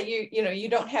that you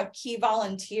don't have key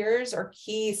volunteers or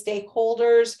key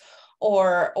stakeholders?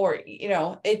 Or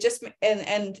it just,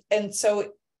 and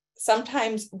so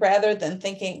sometimes, rather than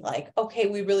thinking like, okay,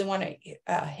 we really want to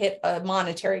hit a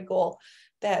monetary goal,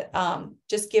 that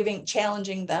just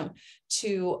challenging them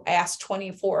to ask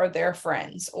 24 of their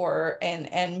friends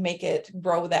and make it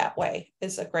grow that way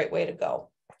is a great way to go.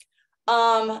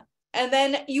 And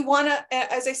then you want to,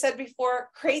 as I said before,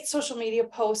 create social media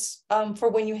posts for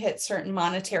when you hit certain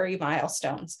monetary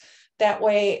milestones. That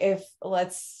way, if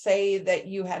let's say that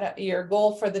you had your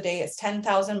goal for the day is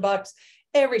 $10,000,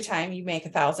 every time you make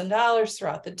 $1,000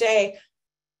 throughout the day,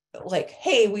 like,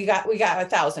 hey, we got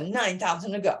 1,000,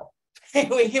 9,000 to go.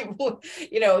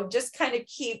 Just kind of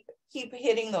keep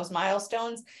hitting those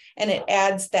milestones, and it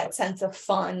adds that sense of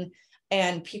fun,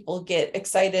 and people get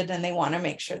excited and they want to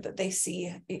make sure that they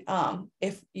see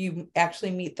if you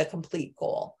actually meet the complete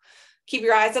goal. Keep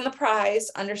your eyes on the prize,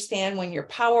 understand when your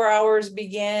power hours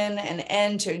begin and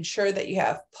end to ensure that you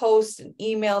have post and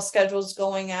email schedules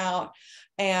going out,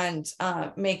 and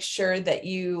make sure that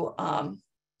you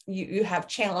have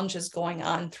challenges going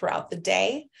on throughout the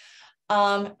day.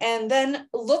 And then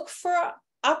look for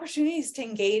opportunities to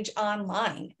engage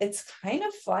online. It's kind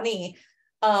of funny.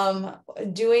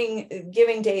 doing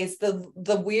giving days,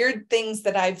 the weird things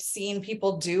that I've seen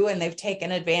people do and they've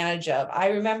taken advantage of. I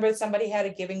remember somebody had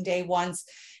a giving day once,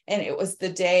 and it was the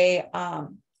day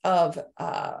of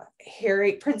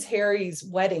Prince Harry's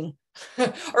wedding.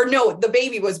 Or no, the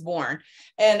baby was born,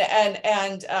 and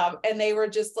they were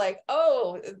just like,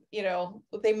 oh, you know,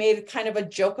 they made kind of a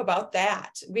joke about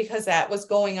that because that was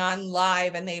going on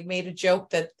live, and they made a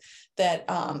joke that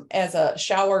as a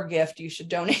shower gift you should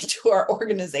donate to our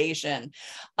organization.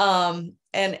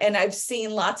 And I've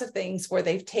seen lots of things where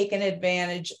they've taken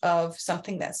advantage of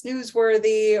something that's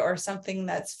newsworthy or something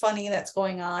that's funny that's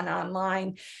going on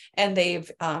online, and they've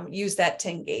used that to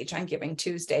engage on Giving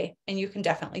Tuesday, and you can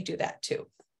definitely do that too.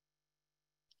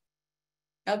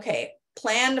 Okay,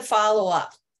 plan to follow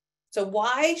up. So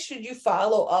why should you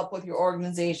follow up with your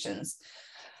organizations?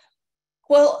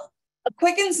 Well, a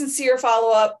quick and sincere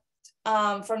follow-up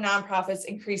from nonprofits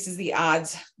increases the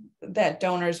odds that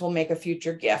donors will make a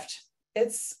future gift.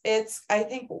 I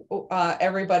think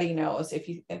everybody knows if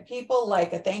people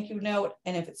like a thank you note,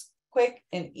 and if it's quick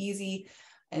and easy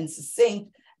and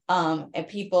succinct, and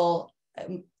people,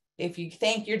 if you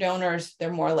thank your donors,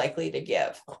 they're more likely to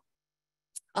give.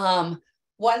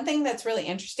 One thing that's really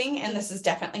interesting, and this is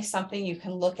definitely something you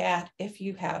can look at if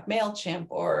you have MailChimp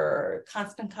or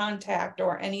Constant Contact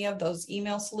or any of those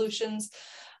email solutions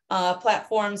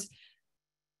platforms,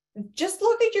 just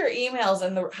look at your emails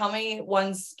and how many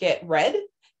ones get read.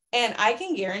 And I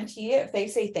can guarantee if they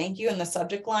say thank you in the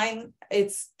subject line,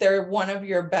 they're one of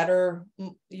your better,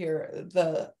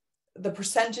 the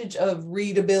percentage of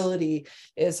readability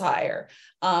is higher.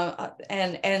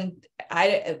 And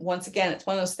I, once again, it's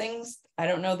one of those things, I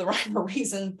don't know the rhyme or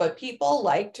reason, but people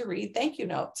like to read thank you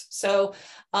notes. So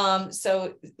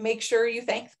make sure you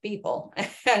thank people,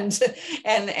 and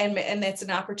it's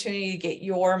an opportunity to get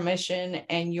your mission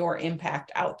and your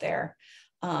impact out there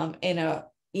in a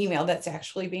email that's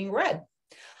actually being read.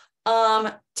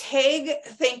 Tag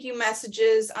thank you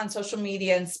messages on social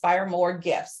media, inspire more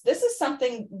gifts. This is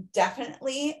something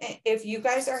definitely, if you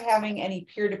guys are having any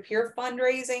peer-to-peer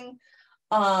fundraising,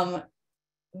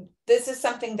 this is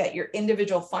something that your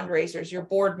individual fundraisers, your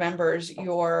board members,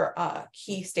 your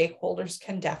key stakeholders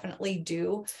can definitely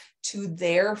do to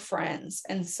their friends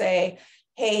and say,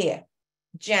 hey,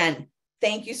 Jen,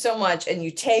 thank you so much. And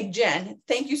you tag Jen,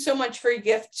 thank you so much for your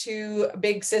gift to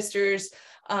Big Sisters.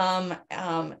 I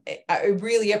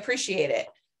really appreciate it.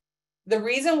 The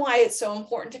reason why it's so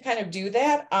important to kind of do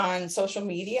that on social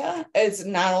media is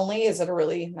not only is it a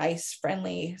really nice,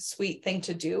 friendly, sweet thing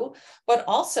to do, but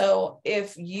also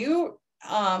if you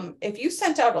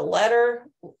sent out a letter,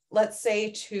 let's say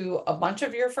to a bunch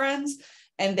of your friends,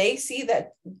 and they see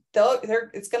that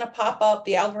it's going to pop up,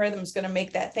 the algorithm is going to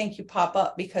make that thank you pop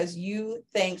up because you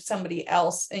thanked somebody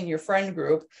else in your friend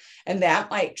group, and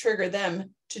that might trigger them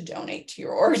to donate to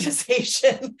your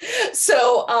organization.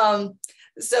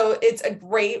 So it's a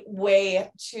great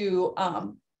way to,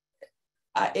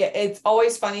 it's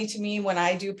always funny to me when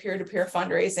I do peer-to-peer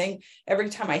fundraising. Every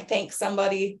time I thank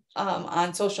somebody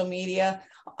on social media,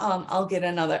 I'll get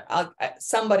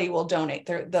somebody will donate.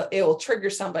 It will trigger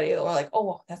somebody. They're like,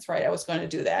 oh, that's right, I was going to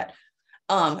do that.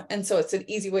 And so it's an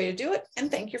easy way to do it, and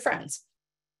thank your friends.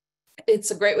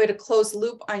 It's a great way to close the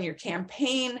loop on your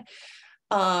campaign.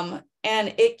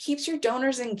 And it keeps your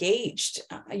donors engaged.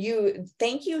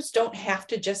 Thank yous don't have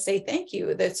to just say thank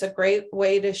you. That's a great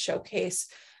way to showcase.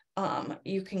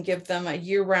 You can give them a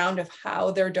year round of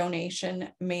how their donation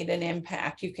made an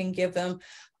impact. You can give them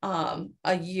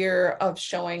a year of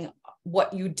showing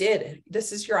what you did.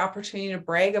 This is your opportunity to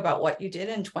brag about what you did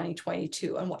in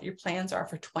 2022 and what your plans are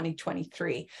for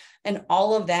 2023. And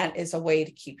all of that is a way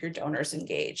to keep your donors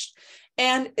engaged.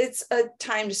 And it's a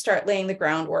time to start laying the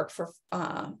groundwork for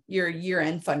your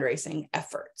year-end fundraising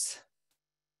efforts.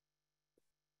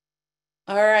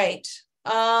 All right.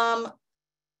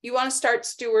 You want to start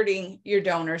stewarding your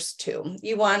donors too.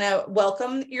 You want to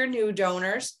welcome your new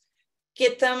donors,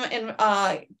 get them and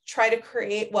try to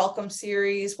create welcome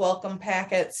series, welcome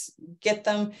packets, get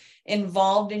them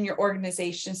involved in your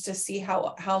organizations to see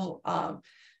how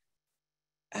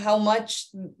much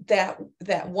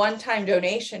that one-time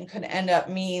donation could end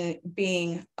up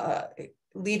being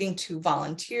leading to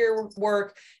volunteer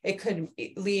work. It could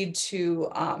lead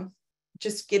to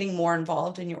just getting more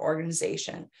involved in your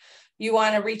organization. You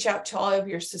want to reach out to all of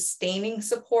your sustaining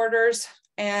supporters,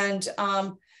 and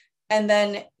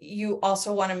then you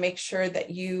also want to make sure that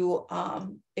you,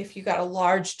 if you got a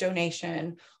large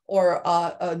donation or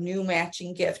a new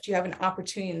matching gift, you have an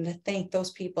opportunity to thank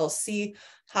those people, see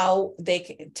how they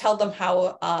can tell them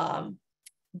how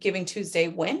Giving Tuesday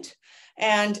went,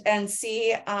 and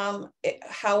see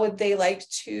how would they like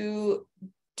to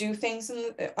do things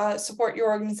and support your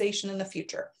organization in the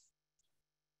future.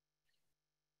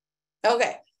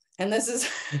 Okay, and this is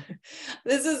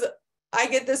I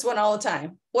get this one all the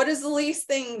time. What is the least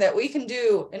thing that we can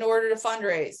do in order to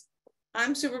fundraise?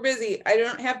 I'm super busy. I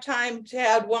don't have time to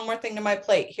add one more thing to my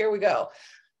plate. Here we go.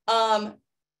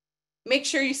 Make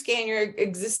sure you scan your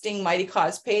existing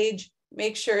Mightycause page.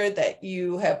 Make sure that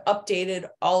you have updated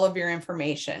all of your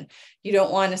information. You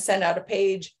don't want to send out a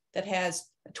page that has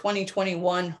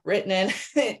 2021 written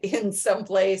in some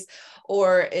place,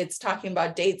 or it's talking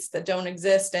about dates that don't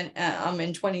exist and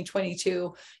in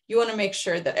 2022. You want to make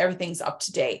sure that everything's up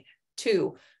to date.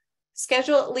 2,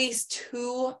 schedule at least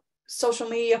 2 social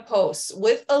media posts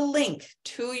with a link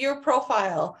to your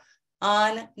profile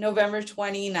on November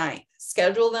 29th.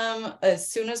 Schedule them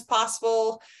as soon as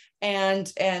possible,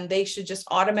 and they should just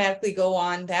automatically go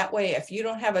on. That way, if you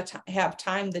don't have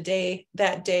time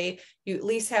that day, you at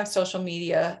least have social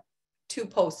media 2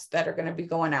 posts that are going to be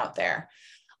going out there.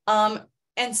 And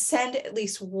send at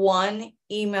least 1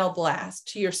 email blast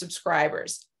to your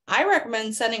subscribers. I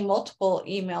recommend sending multiple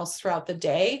emails throughout the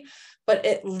day, but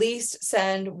at least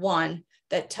send 1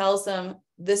 that tells them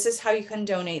this is how you can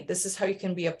donate. This is how you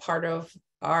can be a part of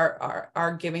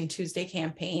our Giving Tuesday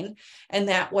campaign. And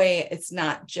that way it's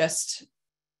not just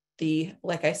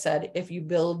like I said, if you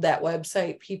build that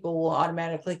website, people will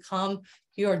automatically come.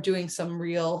 You are doing some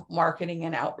real marketing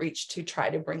and outreach to try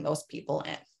to bring those people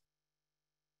in.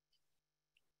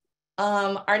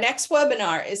 Our next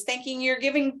webinar is thanking your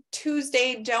Giving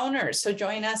Tuesday donors. So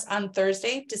join us on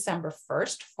Thursday, December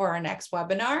 1st for our next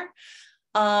webinar.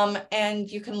 And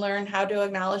you can learn how to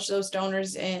acknowledge those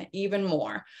donors even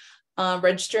more.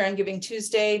 Register on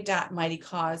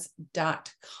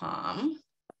givingtuesday.mightycause.com.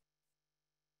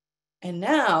 And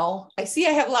now I see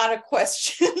I have a lot of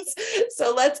questions.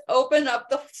 So let's open up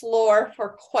the floor for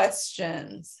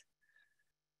questions.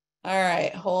 All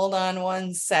right, hold on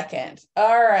 1 second.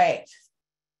 All right.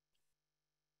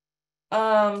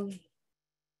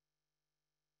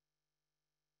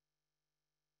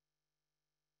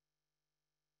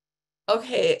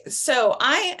 Okay, so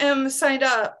I am signed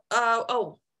up.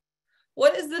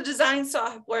 What is the design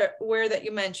software that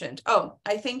you mentioned? Oh,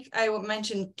 I think I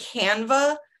mentioned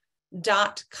Canva.com.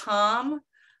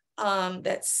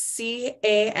 That's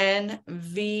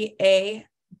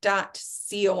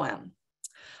CANVA.com.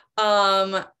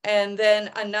 And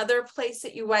then another place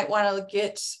that you might want to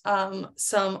get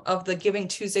some of the Giving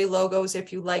Tuesday logos,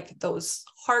 if you like those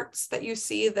hearts that you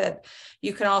see, that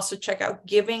you can also check out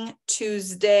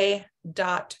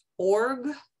givingtuesday.org.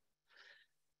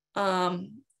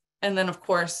 And then, of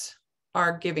course,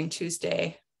 our Giving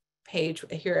Tuesday page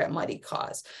here at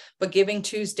Mightycause. But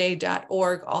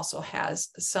givingtuesday.org also has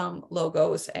some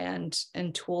logos and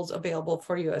tools available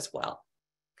for you as well.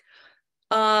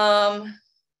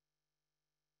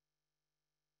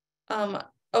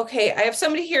 Okay, I have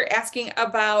somebody here asking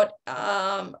about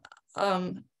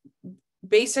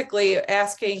basically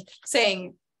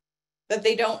saying that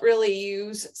they don't really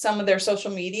use some of their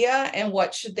social media and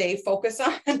what should they focus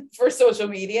on for social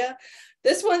media.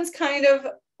 This one's kind of,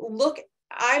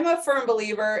 I'm a firm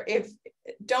believer,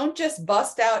 don't just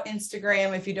bust out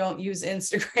Instagram if you don't use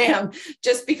Instagram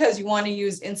just because you want to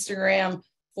use Instagram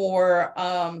for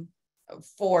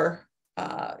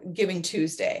Giving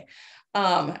Tuesday.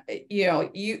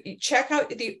 You check out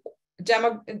the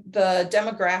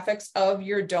demographics of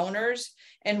your donors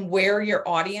and where your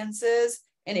audience is.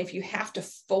 And if you have to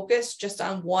focus just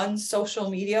on one social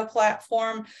media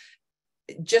platform,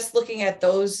 just looking at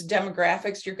those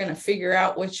demographics, you're going to figure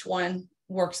out which one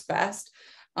works best.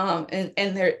 And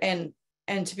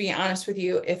to be honest with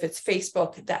you, if it's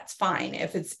Facebook, that's fine.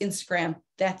 If it's Instagram,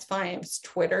 that's fine. If it's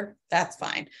Twitter, that's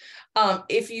fine.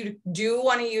 If you do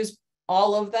want to use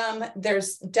all of them,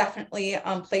 there's definitely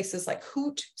places like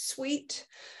Hootsuite,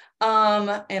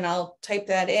 and I'll type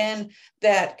that in,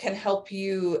 that can help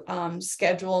you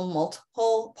schedule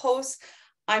multiple posts.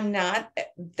 I'm not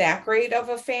that great of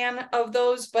a fan of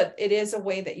those, but it is a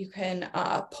way that you can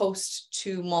post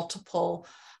to multiple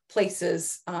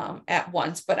places at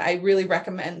once. But I really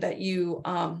recommend that you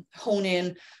hone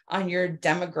in on your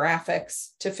demographics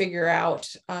to figure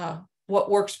out what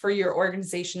works for your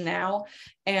organization now,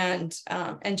 and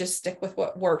just stick with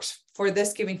what works for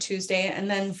this Giving Tuesday. And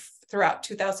then throughout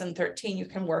 2013, you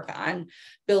can work on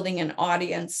building an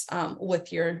audience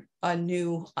with your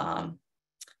new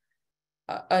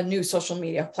social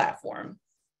media platform.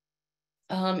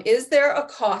 Is there a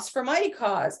cost for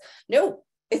Mightycause? No,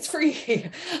 it's free.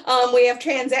 We have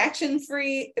transaction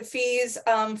free fees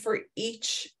for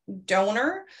each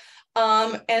donor.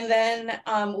 And then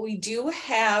we do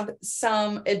have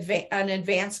an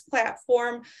advanced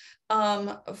platform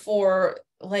for,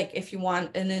 like, if you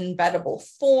want an embeddable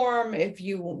form, if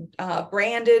you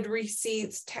branded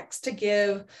receipts, text to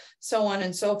give, so on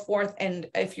and so forth. And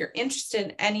if you're interested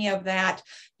in any of that,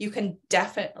 you can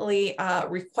definitely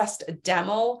request a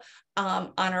demo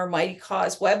on our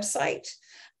Mightycause website.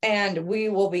 And we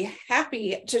will be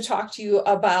happy to talk to you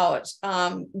about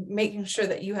making sure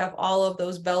that you have all of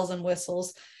those bells and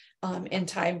whistles in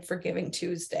time for Giving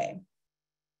Tuesday.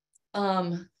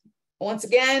 Once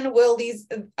again, will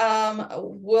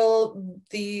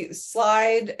the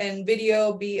slide and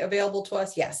video be available to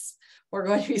us? Yes, we're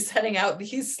going to be sending out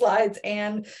these slides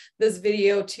and this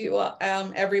video to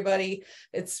everybody.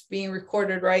 It's being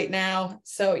recorded right now,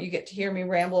 so you get to hear me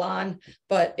ramble on,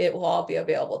 but it will all be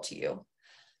available to you.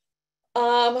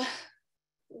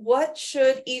 What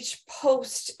should each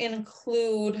post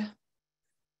include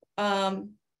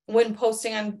when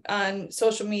posting on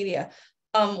social media?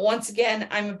 Once again,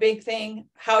 I'm a big thing,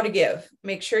 how to give.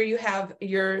 Make sure you have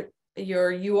your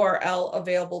URL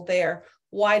available there.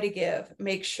 Why to give.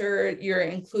 Make sure you're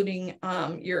including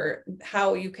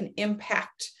how you can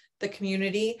impact the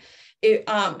community.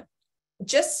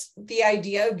 Just the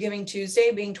idea of Giving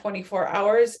Tuesday being 24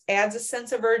 hours adds a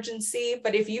sense of urgency.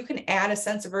 But if you can add a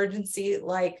sense of urgency,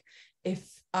 like if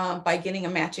by getting a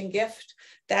matching gift,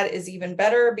 that is even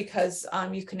better, because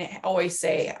you can always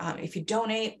say, if you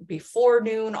donate before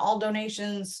noon, all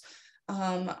donations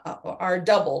are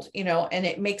doubled, and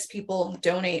it makes people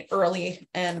donate early,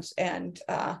 and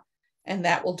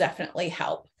that will definitely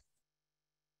help.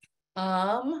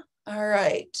 All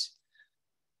right.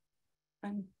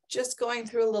 I'm just going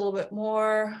through a little bit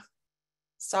more.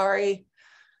 Sorry.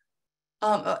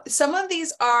 Some of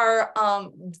these are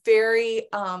very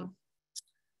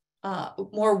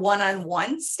more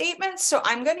one-on-one statements. So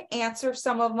I'm going to answer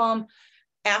some of them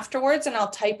afterwards, and I'll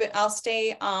type it. I'll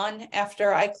stay on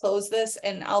after I close this,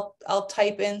 and I'll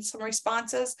type in some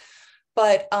responses.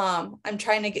 But I'm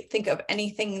trying to think of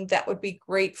anything that would be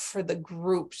great for the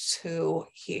group to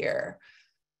hear.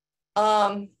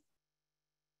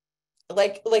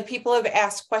 Like people have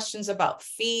asked questions about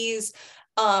fees,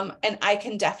 and I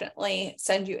can definitely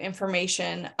send you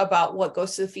information about what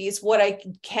goes to the fees. What I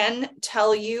can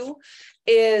tell you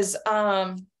is,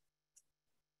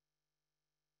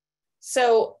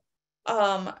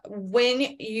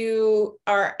 when you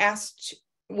are asked,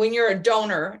 when you're a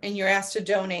donor and you're asked to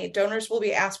donate, donors will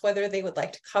be asked whether they would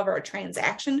like to cover a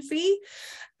transaction fee.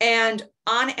 And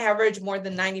on average, more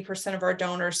than 90% of our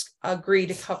donors agree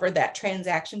to cover that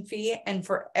transaction fee. And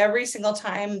for every single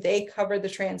time they cover the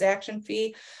transaction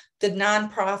fee, the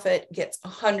nonprofit gets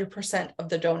 100% of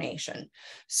the donation.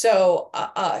 So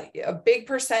a big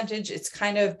percentage, it's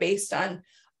kind of based on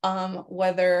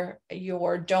whether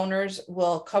your donors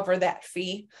will cover that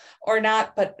fee or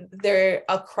not, but they're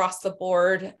across the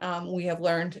board. We have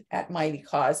learned at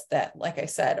Mightycause that, like I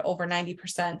said, over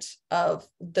 90% of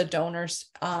the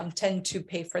donors tend to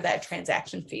pay for that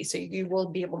transaction fee. So you will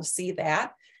be able to see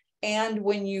that. And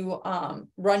when you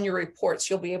run your reports,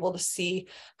 you'll be able to see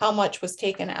how much was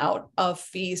taken out of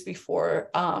fees before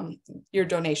your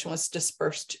donation was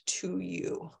dispersed to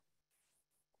you.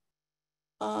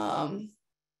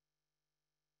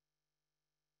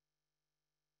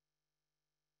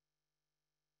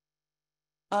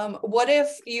 What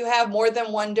if you have more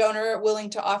than one donor willing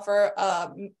to offer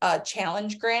a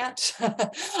challenge grant?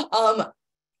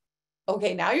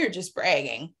 Okay, now you're just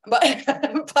bragging,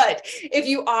 but if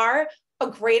you are, a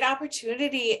great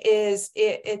opportunity is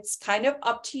it's kind of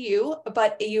up to you,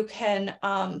 but you can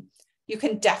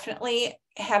definitely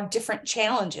have different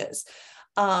challenges.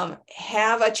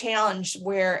 Have a challenge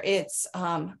where it's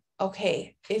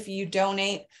okay, if you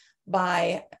donate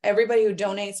by, everybody who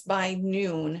donates by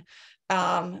noon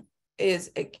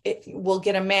it will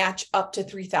get a match up to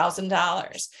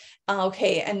 $3,000.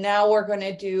 Okay, and now we're going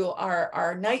to do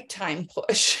our nighttime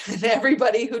push, and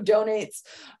everybody who donates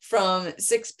from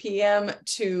 6 p.m.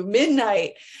 to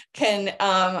midnight can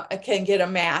get a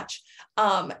match.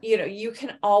 You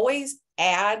can always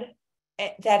add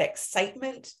that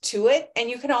excitement to it, and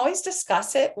you can always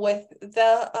discuss it with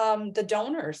the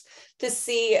donors to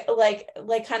see, like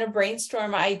kind of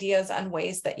brainstorm ideas on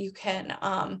ways that you can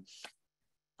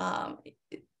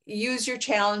use your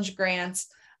challenge grants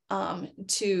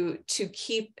to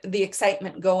keep the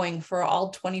excitement going for all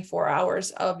 24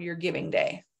 hours of your giving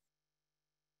day.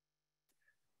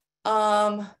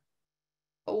 What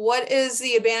is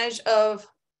the advantage of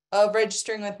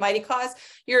registering with Mightycause,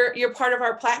 you're part of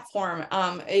our platform.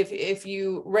 If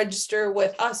you register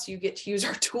with us, you get to use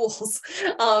our tools.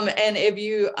 And if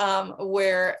you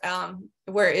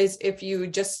whereas if you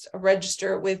just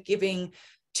register with Giving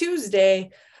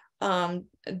Tuesday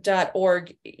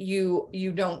 .org,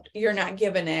 you're not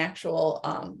given an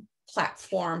actual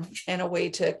platform and a way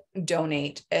to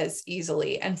donate as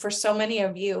easily. And for so many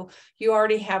of you, you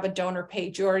already have a donor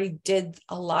page. You already did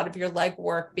a lot of your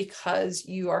legwork because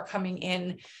you are coming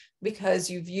in, because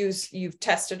you've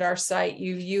tested our site,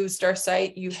 you've used our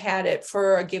site, you had it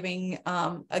for a giving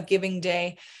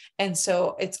day. And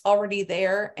so it's already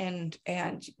there, and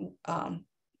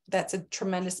that's a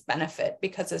tremendous benefit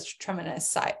because it's a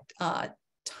tremendous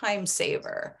time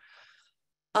saver.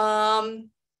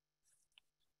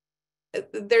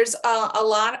 There's a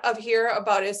lot of here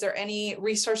about, is there any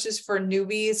resources for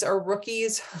newbies or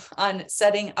rookies on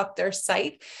setting up their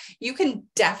site? You can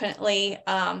definitely,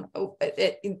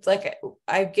 like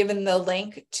I've given the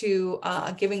link to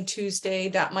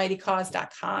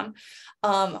givingtuesday.mightycause.com.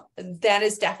 That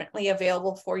is definitely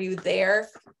available for you there.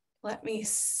 Let me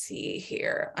see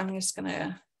here. I'm just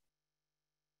gonna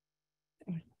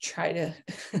try to,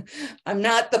 I'm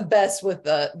not the best with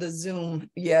the Zoom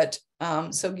yet.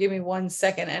 So give me 1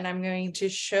 second, and I'm going to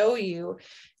show you,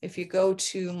 if you go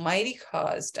to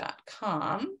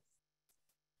mightycause.com.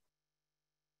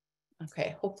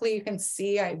 Okay, hopefully you can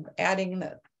see I'm adding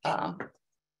the,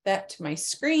 that to my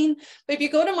screen. But if you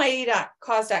go to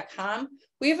mightycause.com,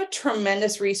 we have a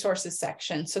tremendous resources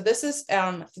section. So this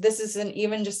isn't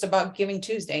even just about Giving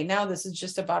Tuesday. Now this is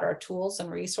just about our tools and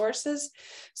resources.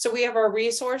 So we have our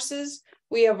resources,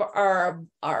 we have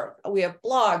we have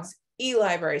blogs,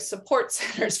 e-libraries, support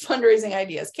centers, fundraising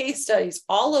ideas, case studies,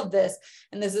 all of this.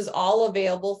 And this is all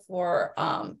available for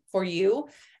you.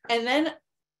 And then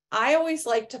I always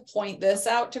like to point this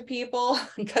out to people,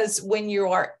 because when you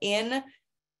are in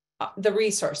the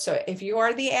resource, so if you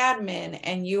are the admin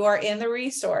and you are in the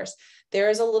resource, there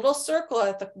is a little circle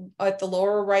at the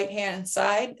lower right hand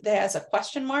side that has a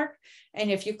question mark. And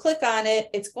if you click on it,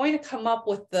 it's going to come up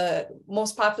with the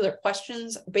most popular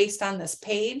questions based on this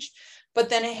page. But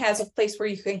then it has a place where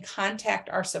you can contact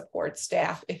our support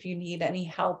staff if you need any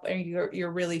help or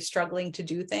you're really struggling to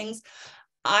do things.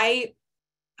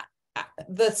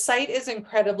 The site is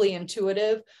incredibly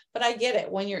intuitive, but I get it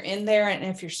when you're in there, and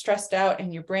if you're stressed out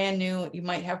and you're brand new, you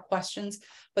might have questions,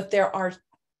 but there are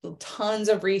tons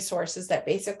of resources that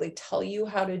basically tell you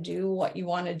how to do what you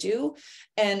want to do.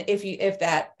 And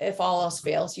if all else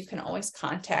fails, you can always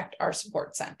contact our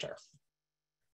support center.